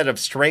unique set of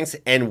strengths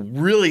and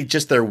really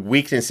just their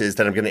weaknesses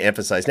that I'm going to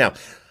emphasize. Now,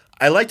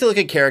 I like to look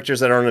at characters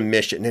that are on a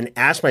mission and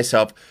ask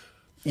myself,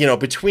 you know,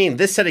 between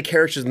this set of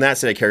characters and that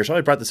set of characters,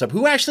 I brought this up,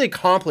 who actually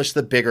accomplished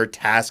the bigger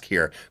task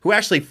here? Who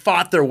actually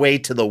fought their way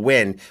to the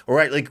win, or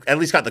at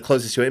least got the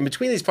closest to it? In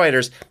between these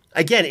fighters,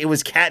 again, it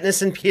was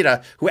Katniss and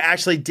Peeta who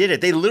actually did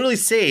it. They literally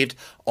saved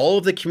all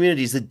of the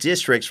communities, the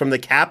districts from the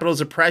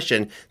capital's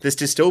oppression, this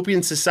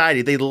dystopian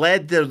society. They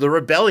led the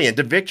rebellion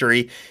to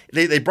victory.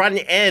 They brought an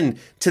end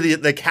to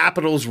the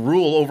capital's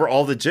rule over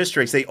all the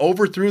districts. They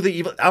overthrew the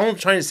evil. All I'm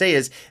trying to say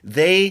is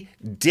they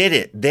did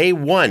it. They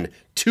won.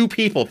 2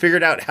 people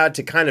figured out how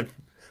to kind of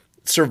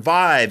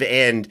survive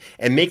and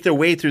make their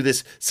way through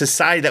this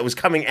society that was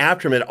coming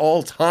after them at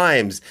all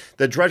times,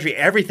 the drudgery,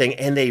 everything,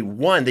 and they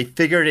won. They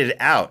figured it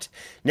out.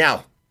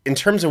 Now, in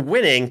terms of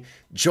winning,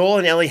 Joel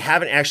and Ellie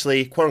haven't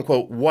actually, quote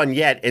unquote, won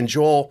yet, and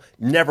Joel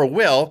never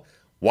will.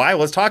 Why?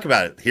 Let's talk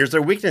about it. Here's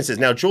their weaknesses.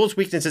 Now, Joel's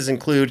weaknesses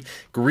include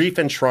grief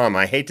and trauma.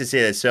 I hate to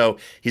say this. So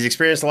he's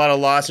experienced a lot of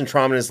loss and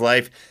trauma in his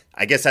life.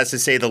 I guess that's to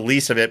say the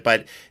least of it.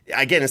 But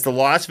again, it's the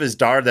loss of his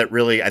daughter that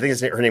really, I think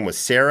her name was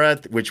Sarah,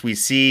 which we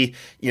see,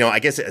 you know, I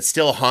guess it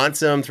still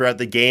haunts him throughout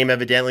the game,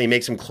 evidently. It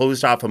makes him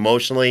closed off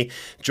emotionally.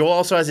 Joel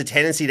also has a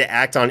tendency to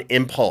act on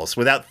impulse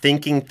without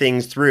thinking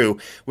things through,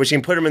 which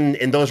can put him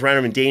in those around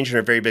him in danger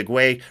in a very big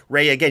way.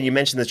 Ray, again, you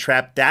mentioned the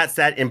trap. That's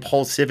that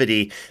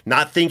impulsivity,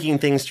 not thinking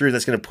things through,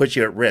 that's going to put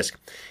you at risk.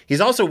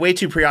 He's also way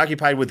too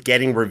preoccupied with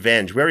getting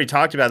revenge. We already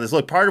talked about this.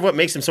 Look, part of what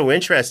makes him so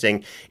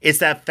interesting is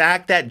that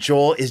fact that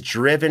Joel is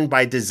driven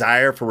by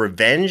desire for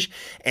revenge,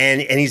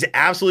 and he's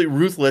absolutely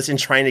ruthless in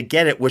trying to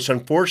get it, which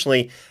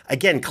unfortunately,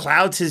 again,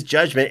 clouds his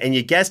judgment, and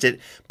you guessed it,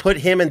 put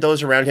him and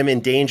those around him in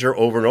danger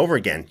over and over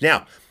again.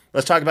 Now,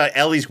 let's talk about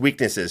Ellie's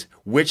weaknesses,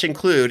 which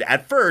include,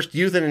 at first,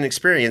 youth and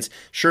inexperience.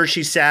 Sure,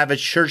 she's savage.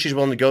 Sure, she's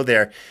willing to go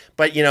there.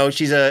 But, you know,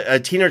 she's a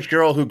teenage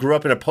girl who grew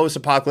up in a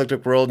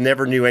post-apocalyptic world,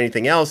 never knew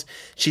anything else.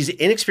 She's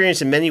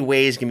inexperienced in many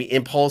ways, can be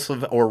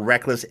impulsive or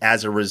reckless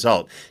as a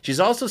result. She's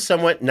also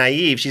somewhat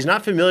naive. She's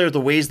not familiar with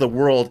the ways of the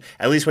world,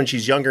 at least when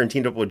she's younger and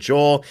teamed up with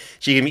Joel.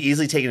 She can be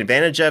easily taken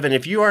advantage of. And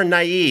if you are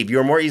naive,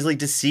 you're more easily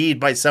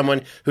deceived by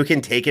someone who can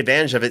take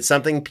advantage of it,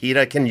 something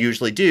Peeta can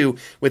usually do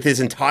with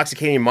his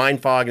intoxicating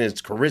mind fog and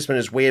his charisma and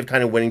his way of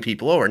kind of winning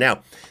people over.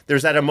 Now,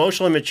 there's that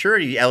emotional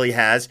immaturity Ellie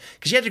has,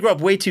 because she had to grow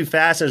up way too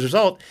fast. As a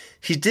result,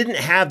 she didn't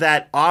have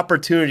that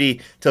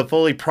opportunity to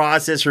fully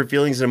process her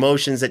feelings and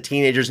emotions that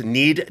teenagers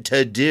need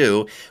to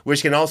do,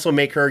 which can also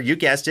make her, you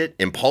guessed it,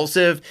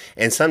 impulsive,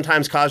 and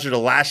sometimes cause her to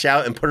lash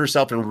out and put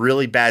herself in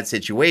really bad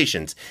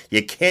situations.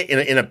 You can't,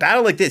 in a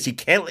battle like this, you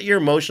can't let your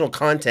emotional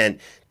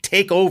content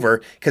take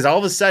over, because all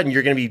of a sudden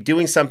you're going to be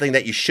doing something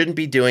that you shouldn't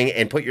be doing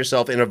and put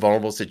yourself in a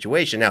vulnerable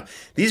situation. Now,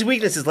 these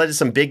weaknesses led to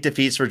some big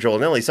defeats for Joel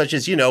and Ellie, such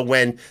as, you know,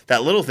 when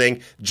that little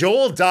thing,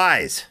 Joel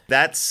dies.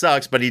 That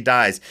sucks, but he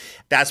dies.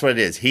 That's what it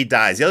is. He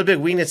dies. The other big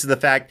weakness is the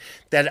fact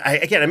that,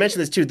 I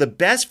mentioned this too, the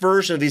best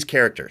version of these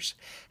characters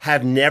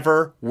have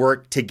never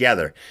worked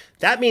together.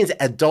 That means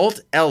adult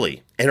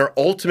Ellie, in her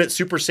ultimate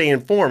Super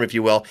Saiyan form, if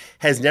you will,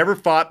 has never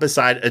fought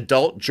beside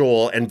adult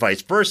Joel and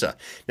vice versa.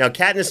 Now,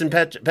 Katniss and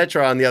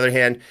Petra, on the other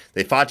hand,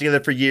 they fought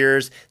together for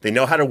years. They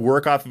know how to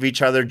work off of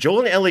each other. Joel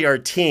and Ellie are a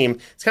team.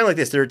 It's kind of like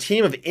this. They're a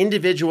team of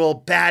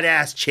individual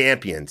badass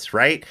champions,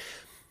 right?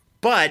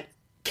 But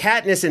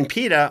Katniss and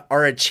Peeta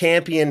are a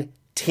champion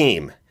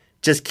team.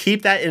 Just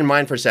keep that in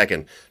mind for a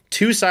second.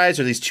 Two sides,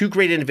 or these two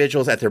great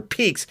individuals at their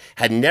peaks,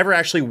 had never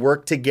actually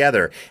worked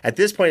together. At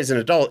this point, as an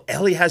adult,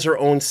 Ellie has her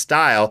own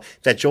style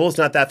that Joel's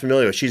not that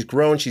familiar with. She's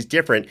grown, she's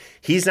different.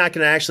 He's not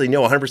going to actually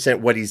know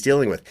 100% what he's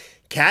dealing with.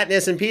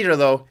 Katniss and Peeta,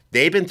 though,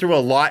 they've been through a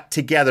lot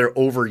together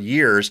over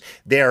years.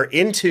 They are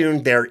in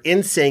tune, they're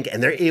in sync,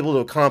 and they're able to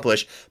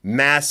accomplish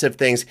massive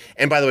things.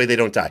 And by the way, they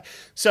don't die.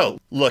 So,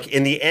 look,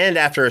 in the end,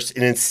 after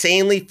an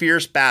insanely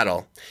fierce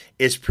battle,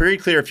 it's pretty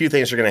clear a few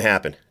things are going to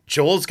happen.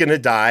 Joel's going to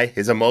die.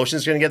 His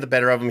emotions are going to get the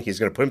better of him. He's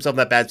going to put himself in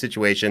that bad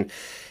situation.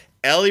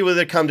 Ellie will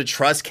either come to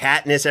trust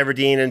Katniss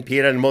Everdeen and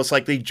Peeta and most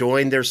likely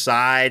join their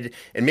side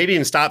and maybe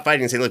even stop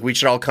fighting and say, look, we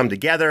should all come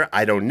together.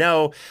 I don't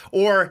know.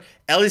 Or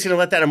Ellie's going to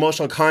let that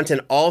emotional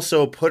content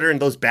also put her in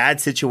those bad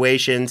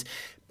situations.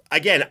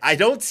 Again, I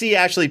don't see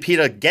actually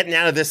Peter getting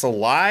out of this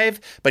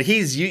alive, but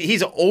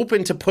he's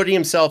open to putting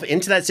himself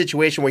into that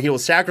situation where he will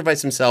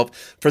sacrifice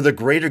himself for the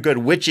greater good,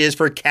 which is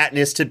for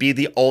Katniss to be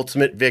the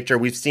ultimate victor.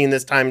 We've seen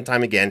this time and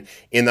time again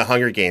in the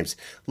Hunger Games.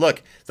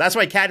 Look, that's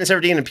why Katniss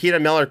Everdeen and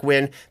Peeta Mellark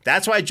win.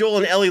 That's why Joel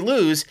and Ellie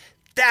lose.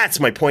 That's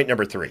my point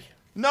number 3.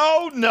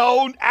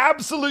 No,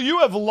 absolutely. You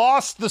have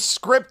lost the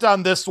script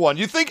on this one.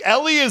 You think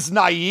Ellie is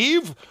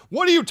naive?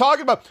 What are you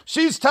talking about?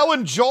 She's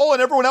telling Joel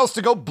and everyone else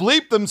to go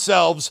bleep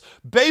themselves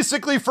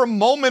basically from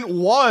moment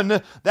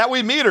one that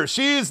we meet her.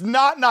 She's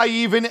not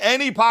naive in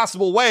any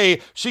possible way.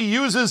 She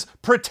uses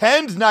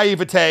pretend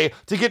naivete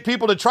to get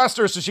people to trust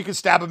her so she can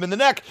stab them in the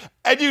neck.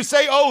 And you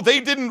say, oh, they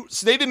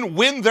didn't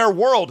win their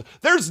world.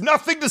 There's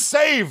nothing to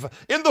save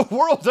in the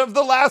world of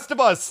The Last of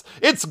Us.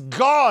 It's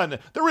gone.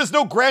 There is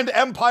no grand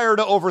empire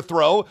to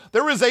overthrow.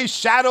 There is a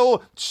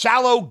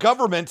shallow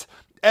government,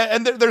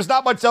 and there's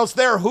not much else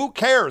there. Who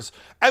cares?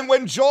 And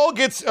when Joel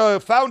gets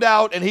found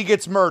out and he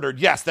gets murdered,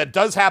 yes, that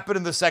does happen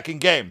in the second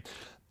game.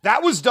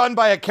 That was done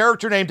by a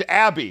character named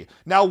Abby.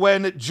 Now,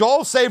 when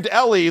Joel saved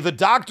Ellie, the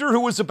doctor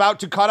who was about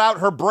to cut out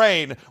her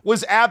brain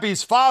was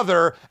Abby's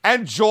father,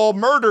 and Joel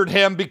murdered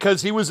him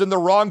because he was in the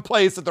wrong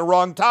place at the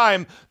wrong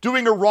time,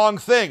 doing a wrong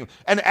thing.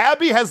 And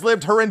Abby has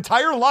lived her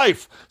entire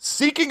life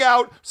seeking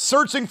out,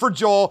 searching for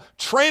Joel,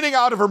 training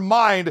out of her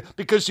mind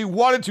because she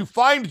wanted to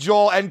find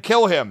Joel and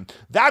kill him.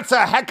 That's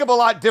a heck of a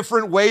lot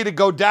different way to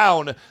go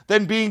down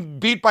than being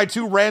beat by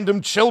 2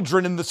 random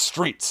children in the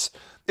streets.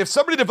 If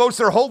somebody devotes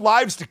their whole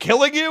lives to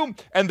killing you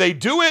and they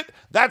do it,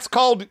 that's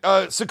called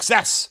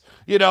success.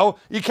 You know,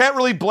 you can't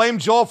really blame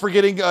Joel for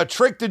getting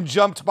tricked and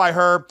jumped by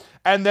her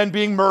and then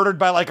being murdered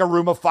by like a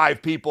room of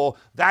 5 people.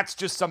 That's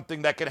just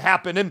something that can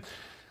happen. And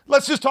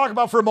let's just talk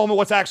about for a moment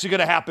what's actually going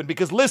to happen,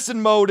 because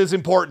listen mode is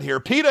important here.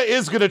 Peeta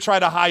is going to try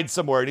to hide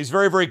somewhere, and he's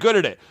very, very good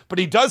at it, but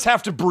he does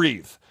have to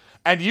breathe.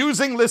 And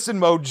using listen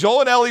mode,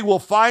 Joel and Ellie will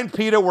find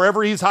Peeta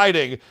wherever he's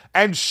hiding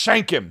and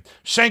shank him.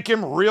 Shank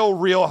him real,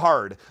 real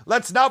hard.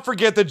 Let's not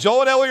forget that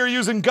Joel and Ellie are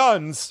using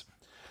guns,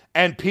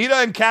 and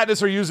Peeta and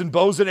Katniss are using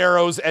bows and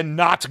arrows and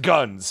not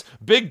guns.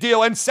 Big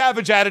deal. And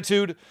savage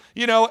attitude.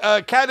 You know,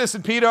 Katniss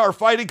and Peeta are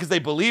fighting because they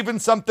believe in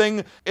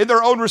something in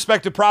their own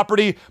respective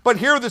property, but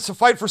here it's a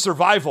fight for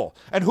survival.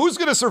 And who's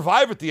going to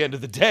survive at the end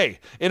of the day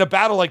in a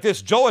battle like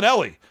this? Joel and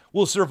Ellie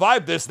will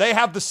survive this. They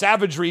have the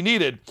savagery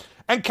needed.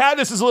 And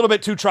Katniss is a little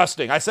bit too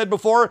trusting. I said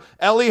before,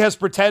 Ellie has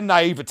pretend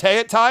naivete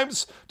at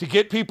times to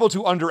get people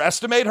to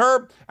underestimate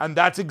her, and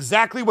that's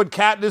exactly what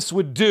Katniss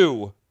would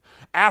do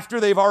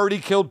after they've already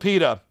killed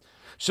Peeta.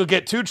 She'll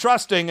get too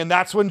trusting, and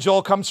that's when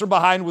Joel comes from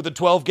behind with a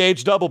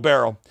 12-gauge double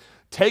barrel,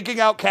 taking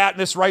out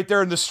Katniss right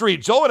there in the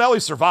street. Joel and Ellie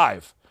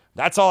survive.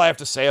 That's all I have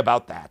to say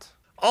about that.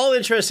 All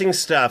interesting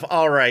stuff.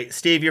 All right,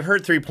 Steve, you've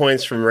heard 3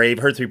 points from Ray, you've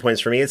heard 3 points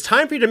from me. It's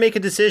time for you to make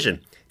a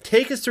decision.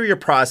 Take us through your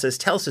process,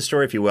 tell us the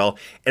story, if you will,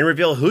 and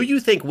reveal who you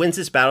think wins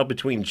this battle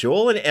between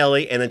Joel and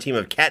Ellie and the team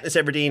of Katniss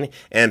Everdeen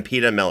and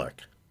Peeta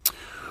Mellark.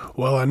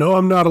 Well, I know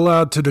I'm not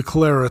allowed to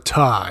declare a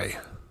tie.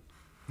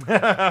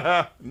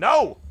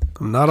 No!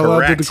 I'm not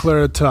allowed to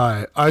declare a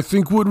tie. I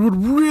think what would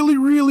really,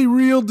 really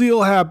real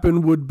deal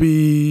happen would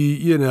be,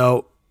 you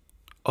know,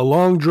 a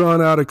long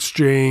drawn-out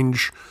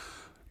exchange.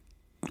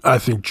 I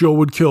think Joel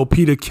would kill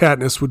Peeta,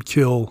 Katniss would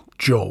kill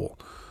Joel.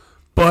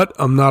 But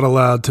I'm not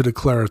allowed to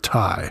declare a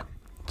tie.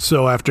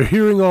 So after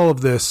hearing all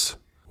of this,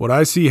 what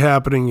I see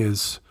happening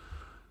is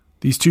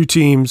these 2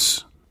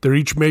 teams, they're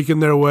each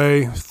making their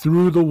way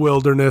through the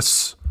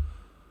wilderness.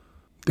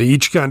 They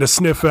each kind of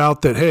sniff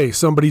out that, hey,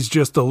 somebody's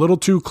just a little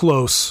too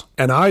close.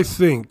 And I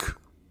think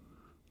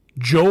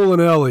Joel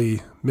and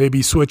Ellie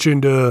maybe switch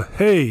into,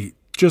 hey,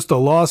 just a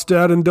lost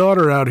dad and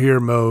daughter out here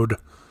mode.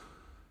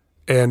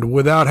 And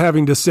without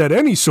having to set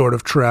any sort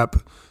of trap,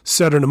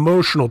 set an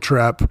emotional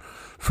trap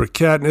for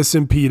Katniss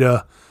and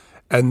Peeta.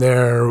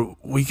 And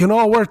we can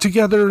all work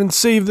together and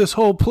save this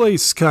whole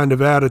place kind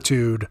of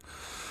attitude.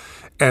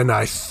 And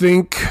I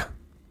think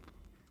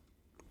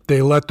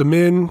they let them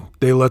in.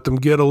 They let them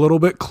get a little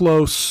bit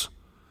close.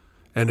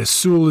 And as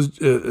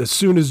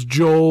soon as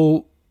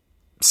Joel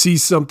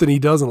sees something he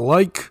doesn't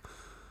like,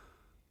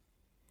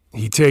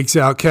 he takes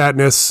out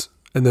Katniss,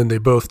 and then they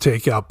both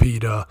take out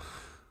Peeta.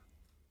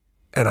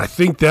 And I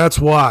think that's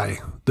why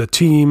the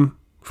team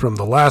from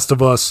The Last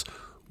of Us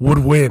would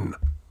win.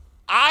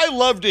 I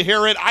love to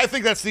hear it. I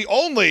think that's the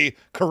only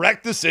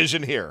correct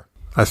decision here.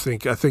 I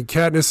think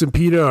Katniss and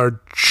Peeta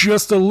are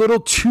just a little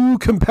too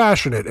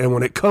compassionate, and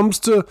when it comes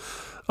to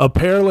a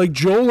pair like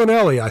Joel and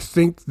Ellie, I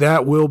think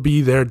that will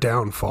be their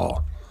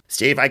downfall.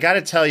 Steve, I got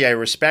to tell you, I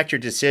respect your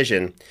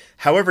decision.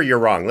 However, you're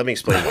wrong. Let me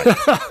explain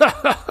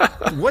why.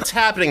 What's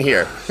happening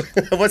here?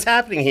 What's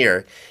happening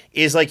here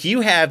is like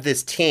you have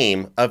this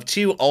team of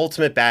 2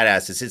 ultimate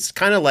badasses. It's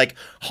kind of like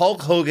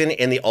Hulk Hogan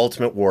and the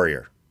Ultimate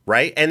Warrior.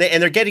 Right? And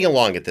they're getting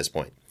along at this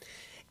point.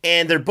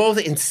 And they're both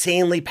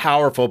insanely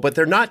powerful, but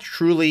they're not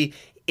truly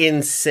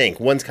in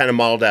sync. One's kind of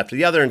modeled after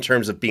the other in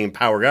terms of being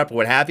powered up,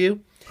 what have you.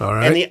 All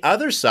right. And the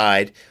other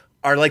side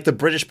are like the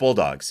British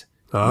Bulldogs.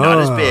 not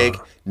as big,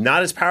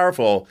 not as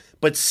powerful,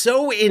 but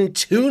so in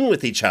tune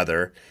with each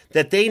other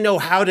that they know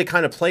how to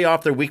kind of play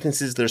off their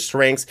weaknesses, their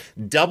strengths,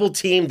 double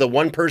team the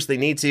one person they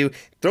need to,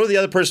 throw the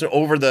other person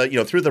over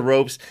the, through the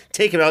ropes,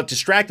 take him out,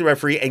 distract the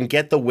referee, and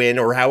get the win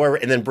or however,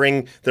 and then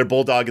bring their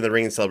bulldog in the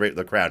ring and celebrate with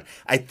the crowd.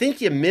 I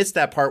think you missed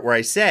that part where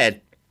I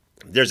said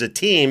there's a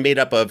team made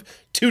up of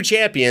 2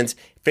 champions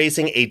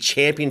facing a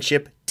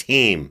championship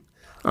team.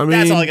 I mean,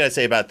 that's all I got to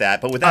say about that.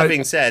 But with that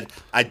being said,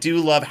 I do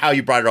love how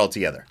you brought it all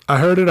together. I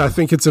heard it. I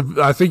think it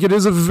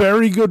is a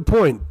very good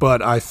point.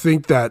 But I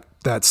think that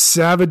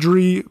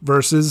savagery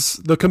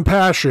versus the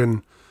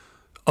compassion,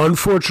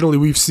 unfortunately,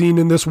 we've seen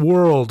in this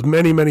world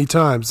many, many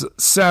times.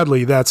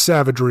 Sadly, that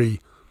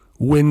savagery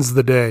wins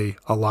the day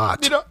a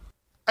lot.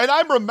 And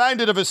I'm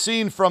reminded of a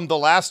scene from The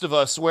Last of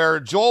Us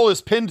where Joel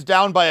is pinned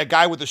down by a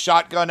guy with a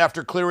shotgun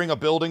after clearing a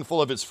building full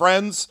of his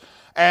friends.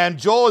 And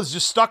Joel is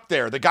just stuck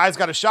there. The guy's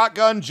got a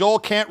shotgun. Joel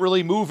can't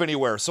really move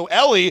anywhere. So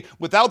Ellie,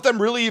 without them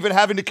really even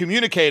having to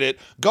communicate it,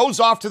 goes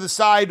off to the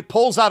side,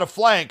 pulls out a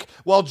flank,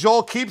 while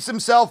Joel keeps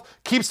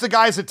the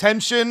guy's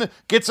attention,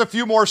 gets a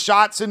few more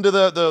shots into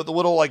the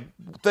little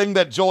thing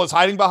that Joel is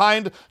hiding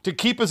behind to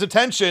keep his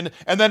attention,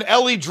 and then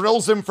Ellie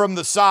drills him from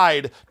the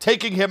side,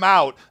 taking him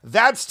out.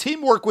 That's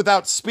teamwork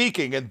without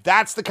speaking, and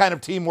that's the kind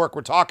of teamwork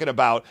we're talking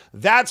about.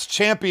 That's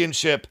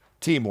championship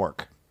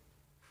teamwork.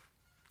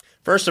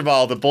 First of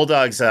all, the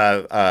Bulldogs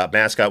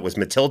mascot was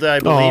Matilda, I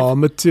believe. Oh,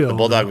 Matilda. The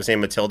Bulldog was named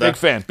Matilda. Big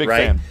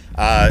fan.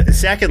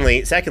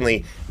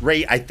 Secondly,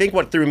 Ray, I think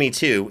what threw me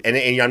too, and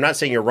I'm not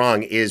saying you're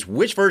wrong, is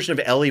which version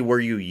of Ellie were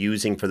you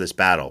using for this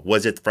battle?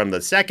 Was it from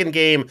the second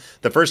game,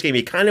 the first game?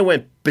 You kind of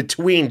went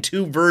between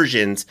 2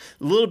 versions,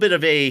 a little bit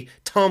of a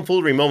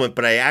tomfoolery moment,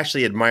 but I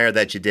actually admire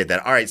that you did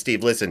that. All right,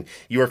 Steve, listen,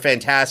 you were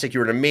fantastic.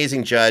 You were an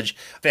amazing judge,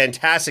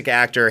 fantastic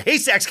actor.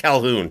 Haystacks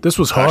Calhoun. This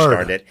was hard.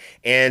 Darn it.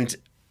 And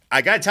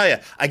I got to tell you,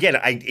 again,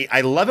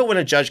 I love it when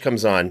a judge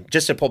comes on,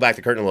 just to pull back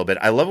the curtain a little bit,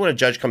 I love it when a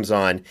judge comes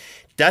on,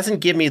 doesn't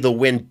give me the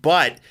win,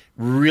 but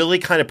really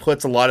kind of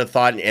puts a lot of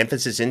thought and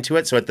emphasis into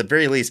it. So at the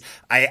very least,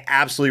 I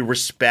absolutely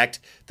respect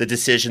the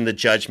decision the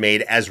judge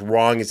made, as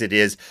wrong as it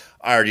is.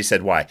 I already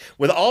said why.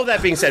 With all of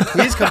that being said,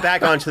 please come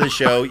back onto the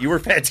show. You were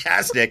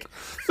fantastic.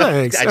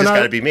 Thanks. I just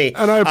got to be me.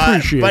 And I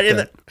appreciate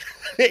that.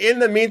 In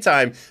the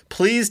meantime,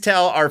 please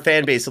tell our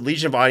fan base, the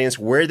Legion of Audience,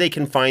 where they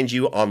can find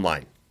you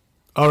online.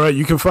 All right,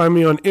 you can find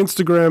me on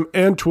Instagram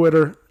and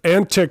Twitter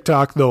and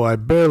TikTok, though I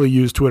barely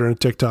use Twitter and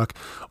TikTok.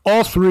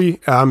 All 3,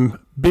 I'm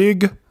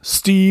Big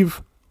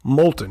Steve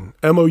Moulton,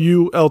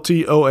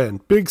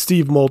 Moulton, Big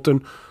Steve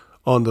Moulton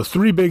on the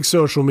 3 big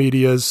social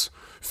medias.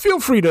 Feel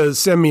free to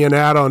send me an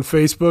ad on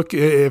Facebook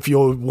if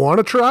you want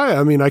to try.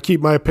 I mean, I keep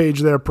my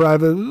page there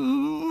private.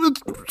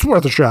 It's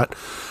worth a shot.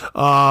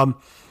 And,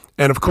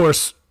 of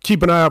course,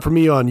 keep an eye out for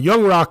me on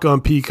Young Rock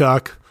on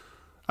Peacock.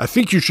 I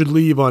Think You Should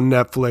Leave on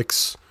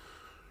Netflix.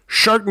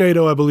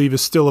 Sharknado, I believe,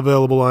 is still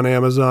available on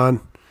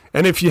Amazon.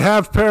 And if you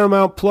have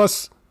Paramount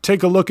Plus,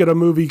 take a look at a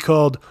movie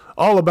called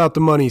All About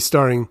the Money,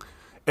 starring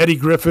Eddie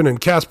Griffin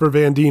and Casper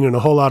Van Dien and a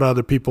whole lot of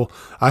other people.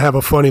 I have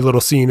a funny little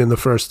scene in the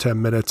first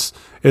 10 minutes.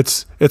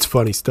 It's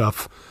funny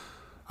stuff.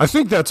 I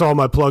think that's all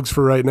my plugs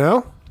for right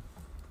now.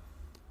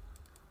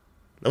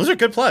 Those are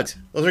good plugs.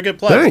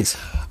 Thanks.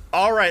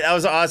 All right, that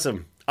was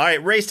awesome. All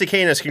right, Ray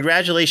Stakenas,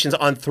 congratulations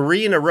on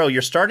 3 in a row.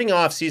 You're starting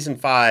off season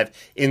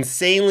 5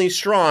 insanely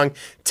strong.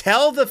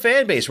 Tell the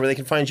fan base where they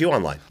can find you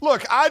online.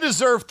 Look, I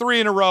deserve 3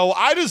 in a row.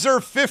 I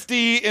deserve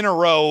 50 in a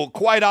row.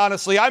 Quite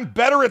honestly, I'm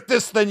better at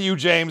this than you,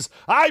 James.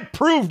 I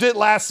proved it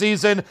last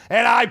season,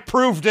 and I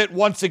proved it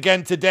once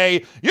again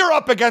today. You're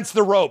up against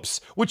the ropes,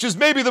 which is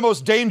maybe the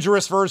most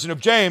dangerous version of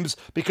James,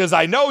 because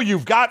I know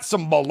you've got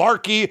some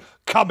malarkey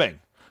coming.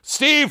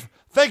 Steve,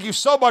 thank you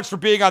so much for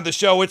being on the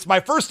show. It's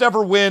my first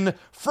ever win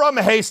from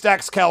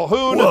Haystacks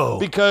Calhoun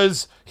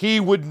because he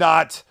would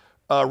not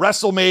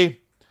wrestle me,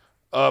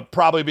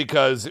 probably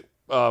because,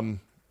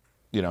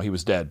 he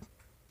was dead.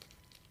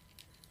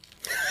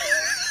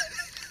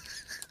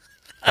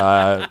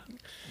 You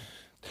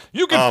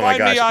can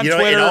find me on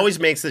Twitter. It always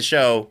makes the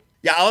show.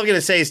 Yeah, all I'm going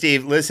to say,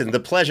 Steve, listen, the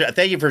pleasure,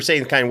 thank you for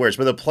saying the kind words,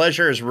 but the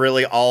pleasure is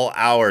really all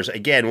ours.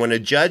 Again, when a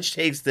judge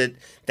takes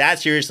that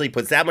seriously,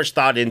 puts that much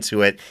thought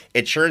into it,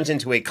 it turns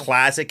into a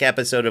classic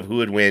episode of Who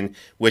Would Win,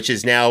 which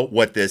is now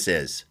what this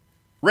is.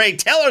 Ray,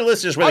 tell our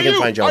listeners where they can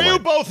find you online. Are you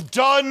both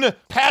done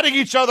patting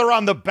each other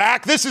on the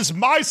back? This is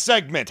my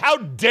segment. How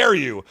dare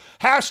you?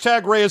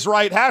 Hashtag Ray is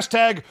right.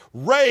 Hashtag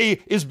Ray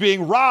is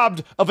being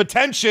robbed of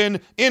attention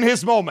in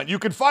his moment. You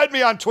can find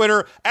me on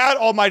Twitter at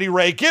Almighty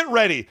Ray. Get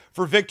ready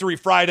for Victory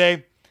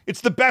Friday.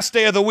 It's the best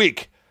day of the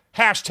week.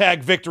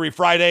 Hashtag Victory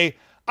Friday.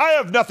 I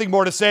have nothing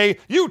more to say.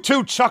 You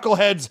two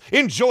chuckleheads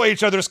enjoy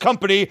each other's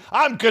company.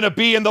 I'm going to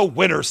be in the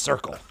winner's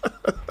circle.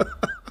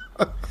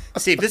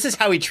 Steve, this is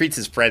how he treats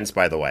his friends,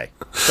 by the way.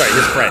 Sorry,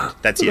 his friend.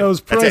 That's you. That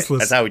was priceless.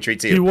 That's how he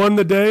treats you. He won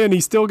the day, and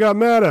he still got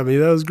mad at me.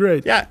 That was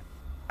great. Yeah.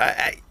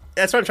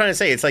 That's what I'm trying to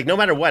say. It's like no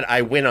matter what,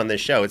 I win on this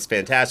show. It's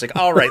fantastic.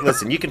 All right,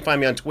 listen, you can find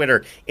me on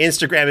Twitter,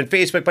 Instagram, and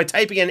Facebook by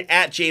typing in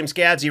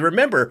 @JamesGadsby.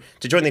 Remember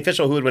to join the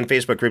official Who Would Win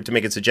Facebook group to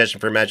make a suggestion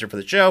for a matchup for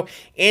the show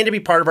and to be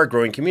part of our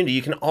growing community.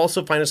 You can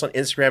also find us on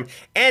Instagram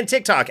and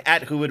TikTok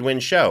 @Who Would Win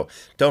Show.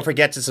 Don't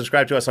forget to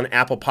subscribe to us on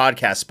Apple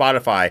Podcasts,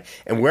 Spotify,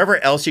 and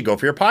wherever else you go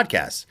for your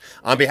podcasts.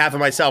 On behalf of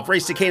myself, Ray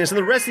Stacanis, and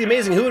the rest of the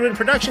amazing Who Would Win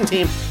production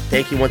team,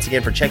 thank you once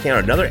again for checking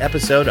out another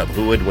episode of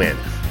Who Would Win.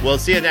 We'll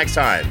see you next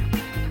time.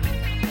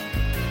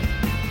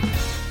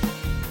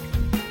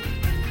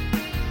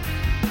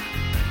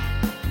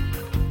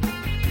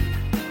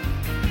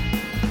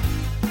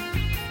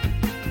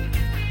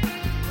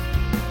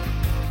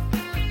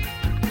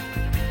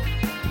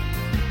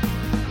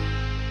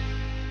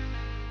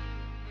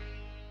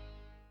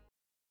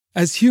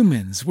 As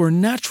humans, we're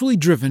naturally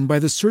driven by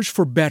the search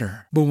for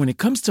better. But when it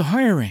comes to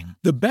hiring,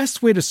 the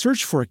best way to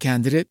search for a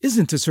candidate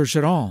isn't to search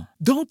at all.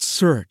 Don't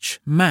search,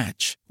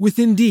 match with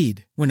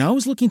Indeed. When I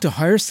was looking to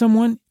hire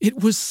someone,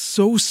 it was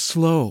so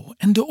slow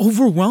and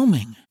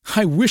overwhelming.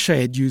 I wish I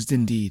had used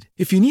Indeed.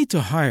 If you need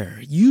to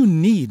hire, you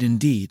need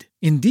Indeed.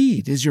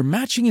 Indeed is your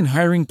matching and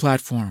hiring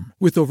platform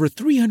with over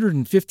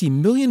 350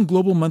 million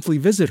global monthly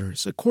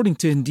visitors, according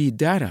to Indeed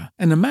data,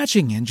 and a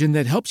matching engine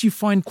that helps you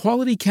find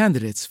quality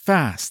candidates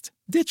fast.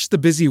 Ditch the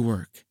busy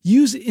work.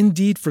 Use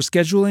Indeed for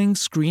scheduling,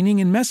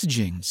 screening, and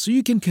messaging so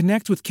you can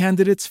connect with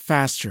candidates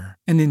faster.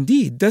 And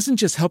Indeed doesn't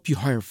just help you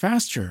hire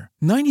faster.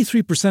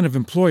 93% of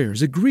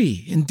employers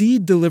agree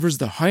Indeed delivers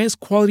the highest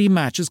quality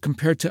matches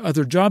compared to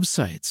other job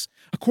sites,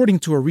 according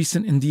to a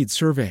recent Indeed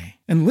survey.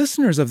 And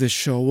listeners of this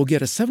show will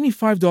get a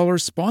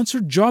 $75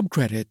 sponsored job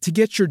credit to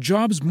get your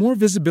jobs more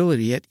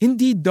visibility at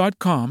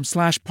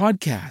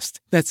Indeed.com/podcast.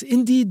 That's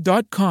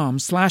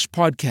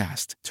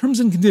Indeed.com/podcast. Terms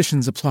and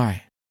conditions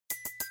apply.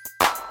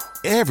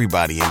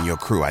 Everybody in your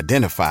crew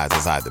identifies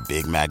as either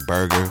Big Mac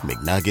Burger,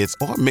 McNuggets,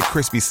 or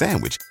McCrispy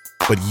Sandwich.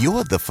 But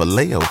you're the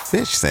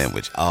Filet-O-Fish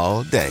Sandwich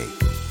all day.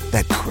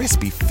 That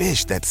crispy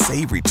fish, that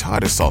savory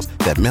tartar sauce,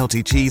 that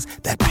melty cheese,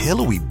 that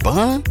pillowy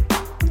bun.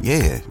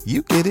 Yeah,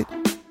 you get it.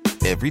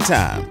 Every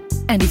time.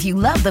 And if you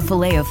love the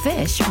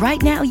Filet-O-Fish,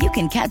 right now you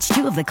can catch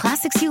two of the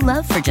classics you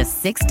love for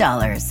just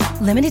 $6.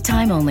 Limited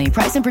time only.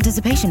 Price and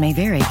participation may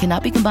vary.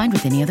 Cannot be combined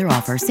with any other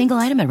offer. Single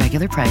item at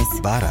regular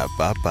price.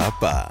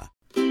 Ba-da-ba-ba-ba.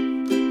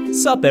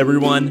 Sup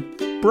everyone,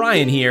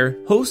 Brian here,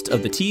 host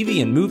of the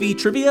TV and Movie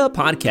Trivia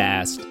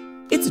Podcast.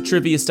 It's a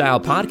trivia-style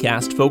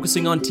podcast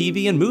focusing on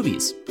TV and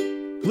movies.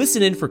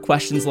 Listen in for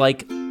questions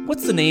like,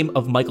 what's the name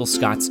of Michael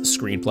Scott's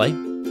screenplay?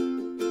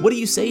 What do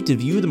you say to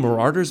view the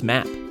Marauders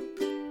map?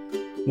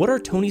 What are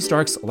Tony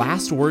Stark's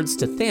last words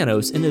to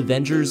Thanos in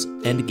Avengers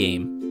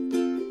Endgame?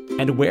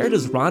 And where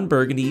does Ron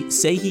Burgundy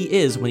say he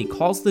is when he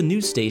calls the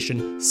news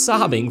station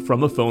sobbing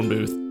from a phone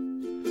booth?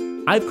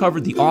 I've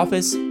covered The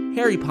Office,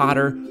 Harry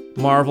Potter,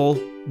 Marvel,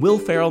 Will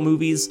Ferrell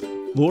movies,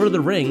 Lord of the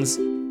Rings,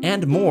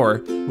 and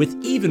more, with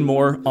even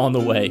more on the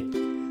way.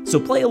 So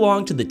play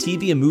along to the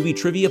TV and Movie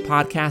Trivia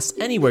Podcast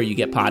anywhere you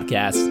get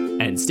podcasts,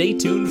 and stay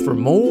tuned for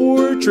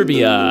more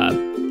trivia.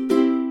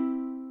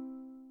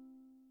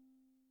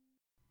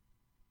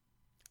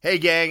 Hey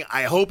gang,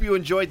 I hope you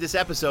enjoyed this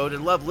episode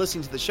and loved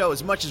listening to the show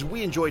as much as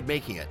we enjoyed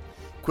making it.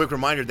 Quick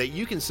reminder that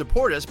you can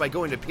support us by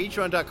going to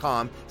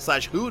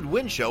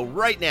patreon.com/whowouldwinshow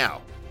right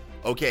now.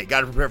 Okay,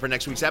 gotta prepare for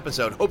next week's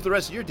episode. Hope the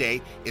rest of your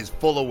day is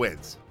full of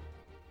wins.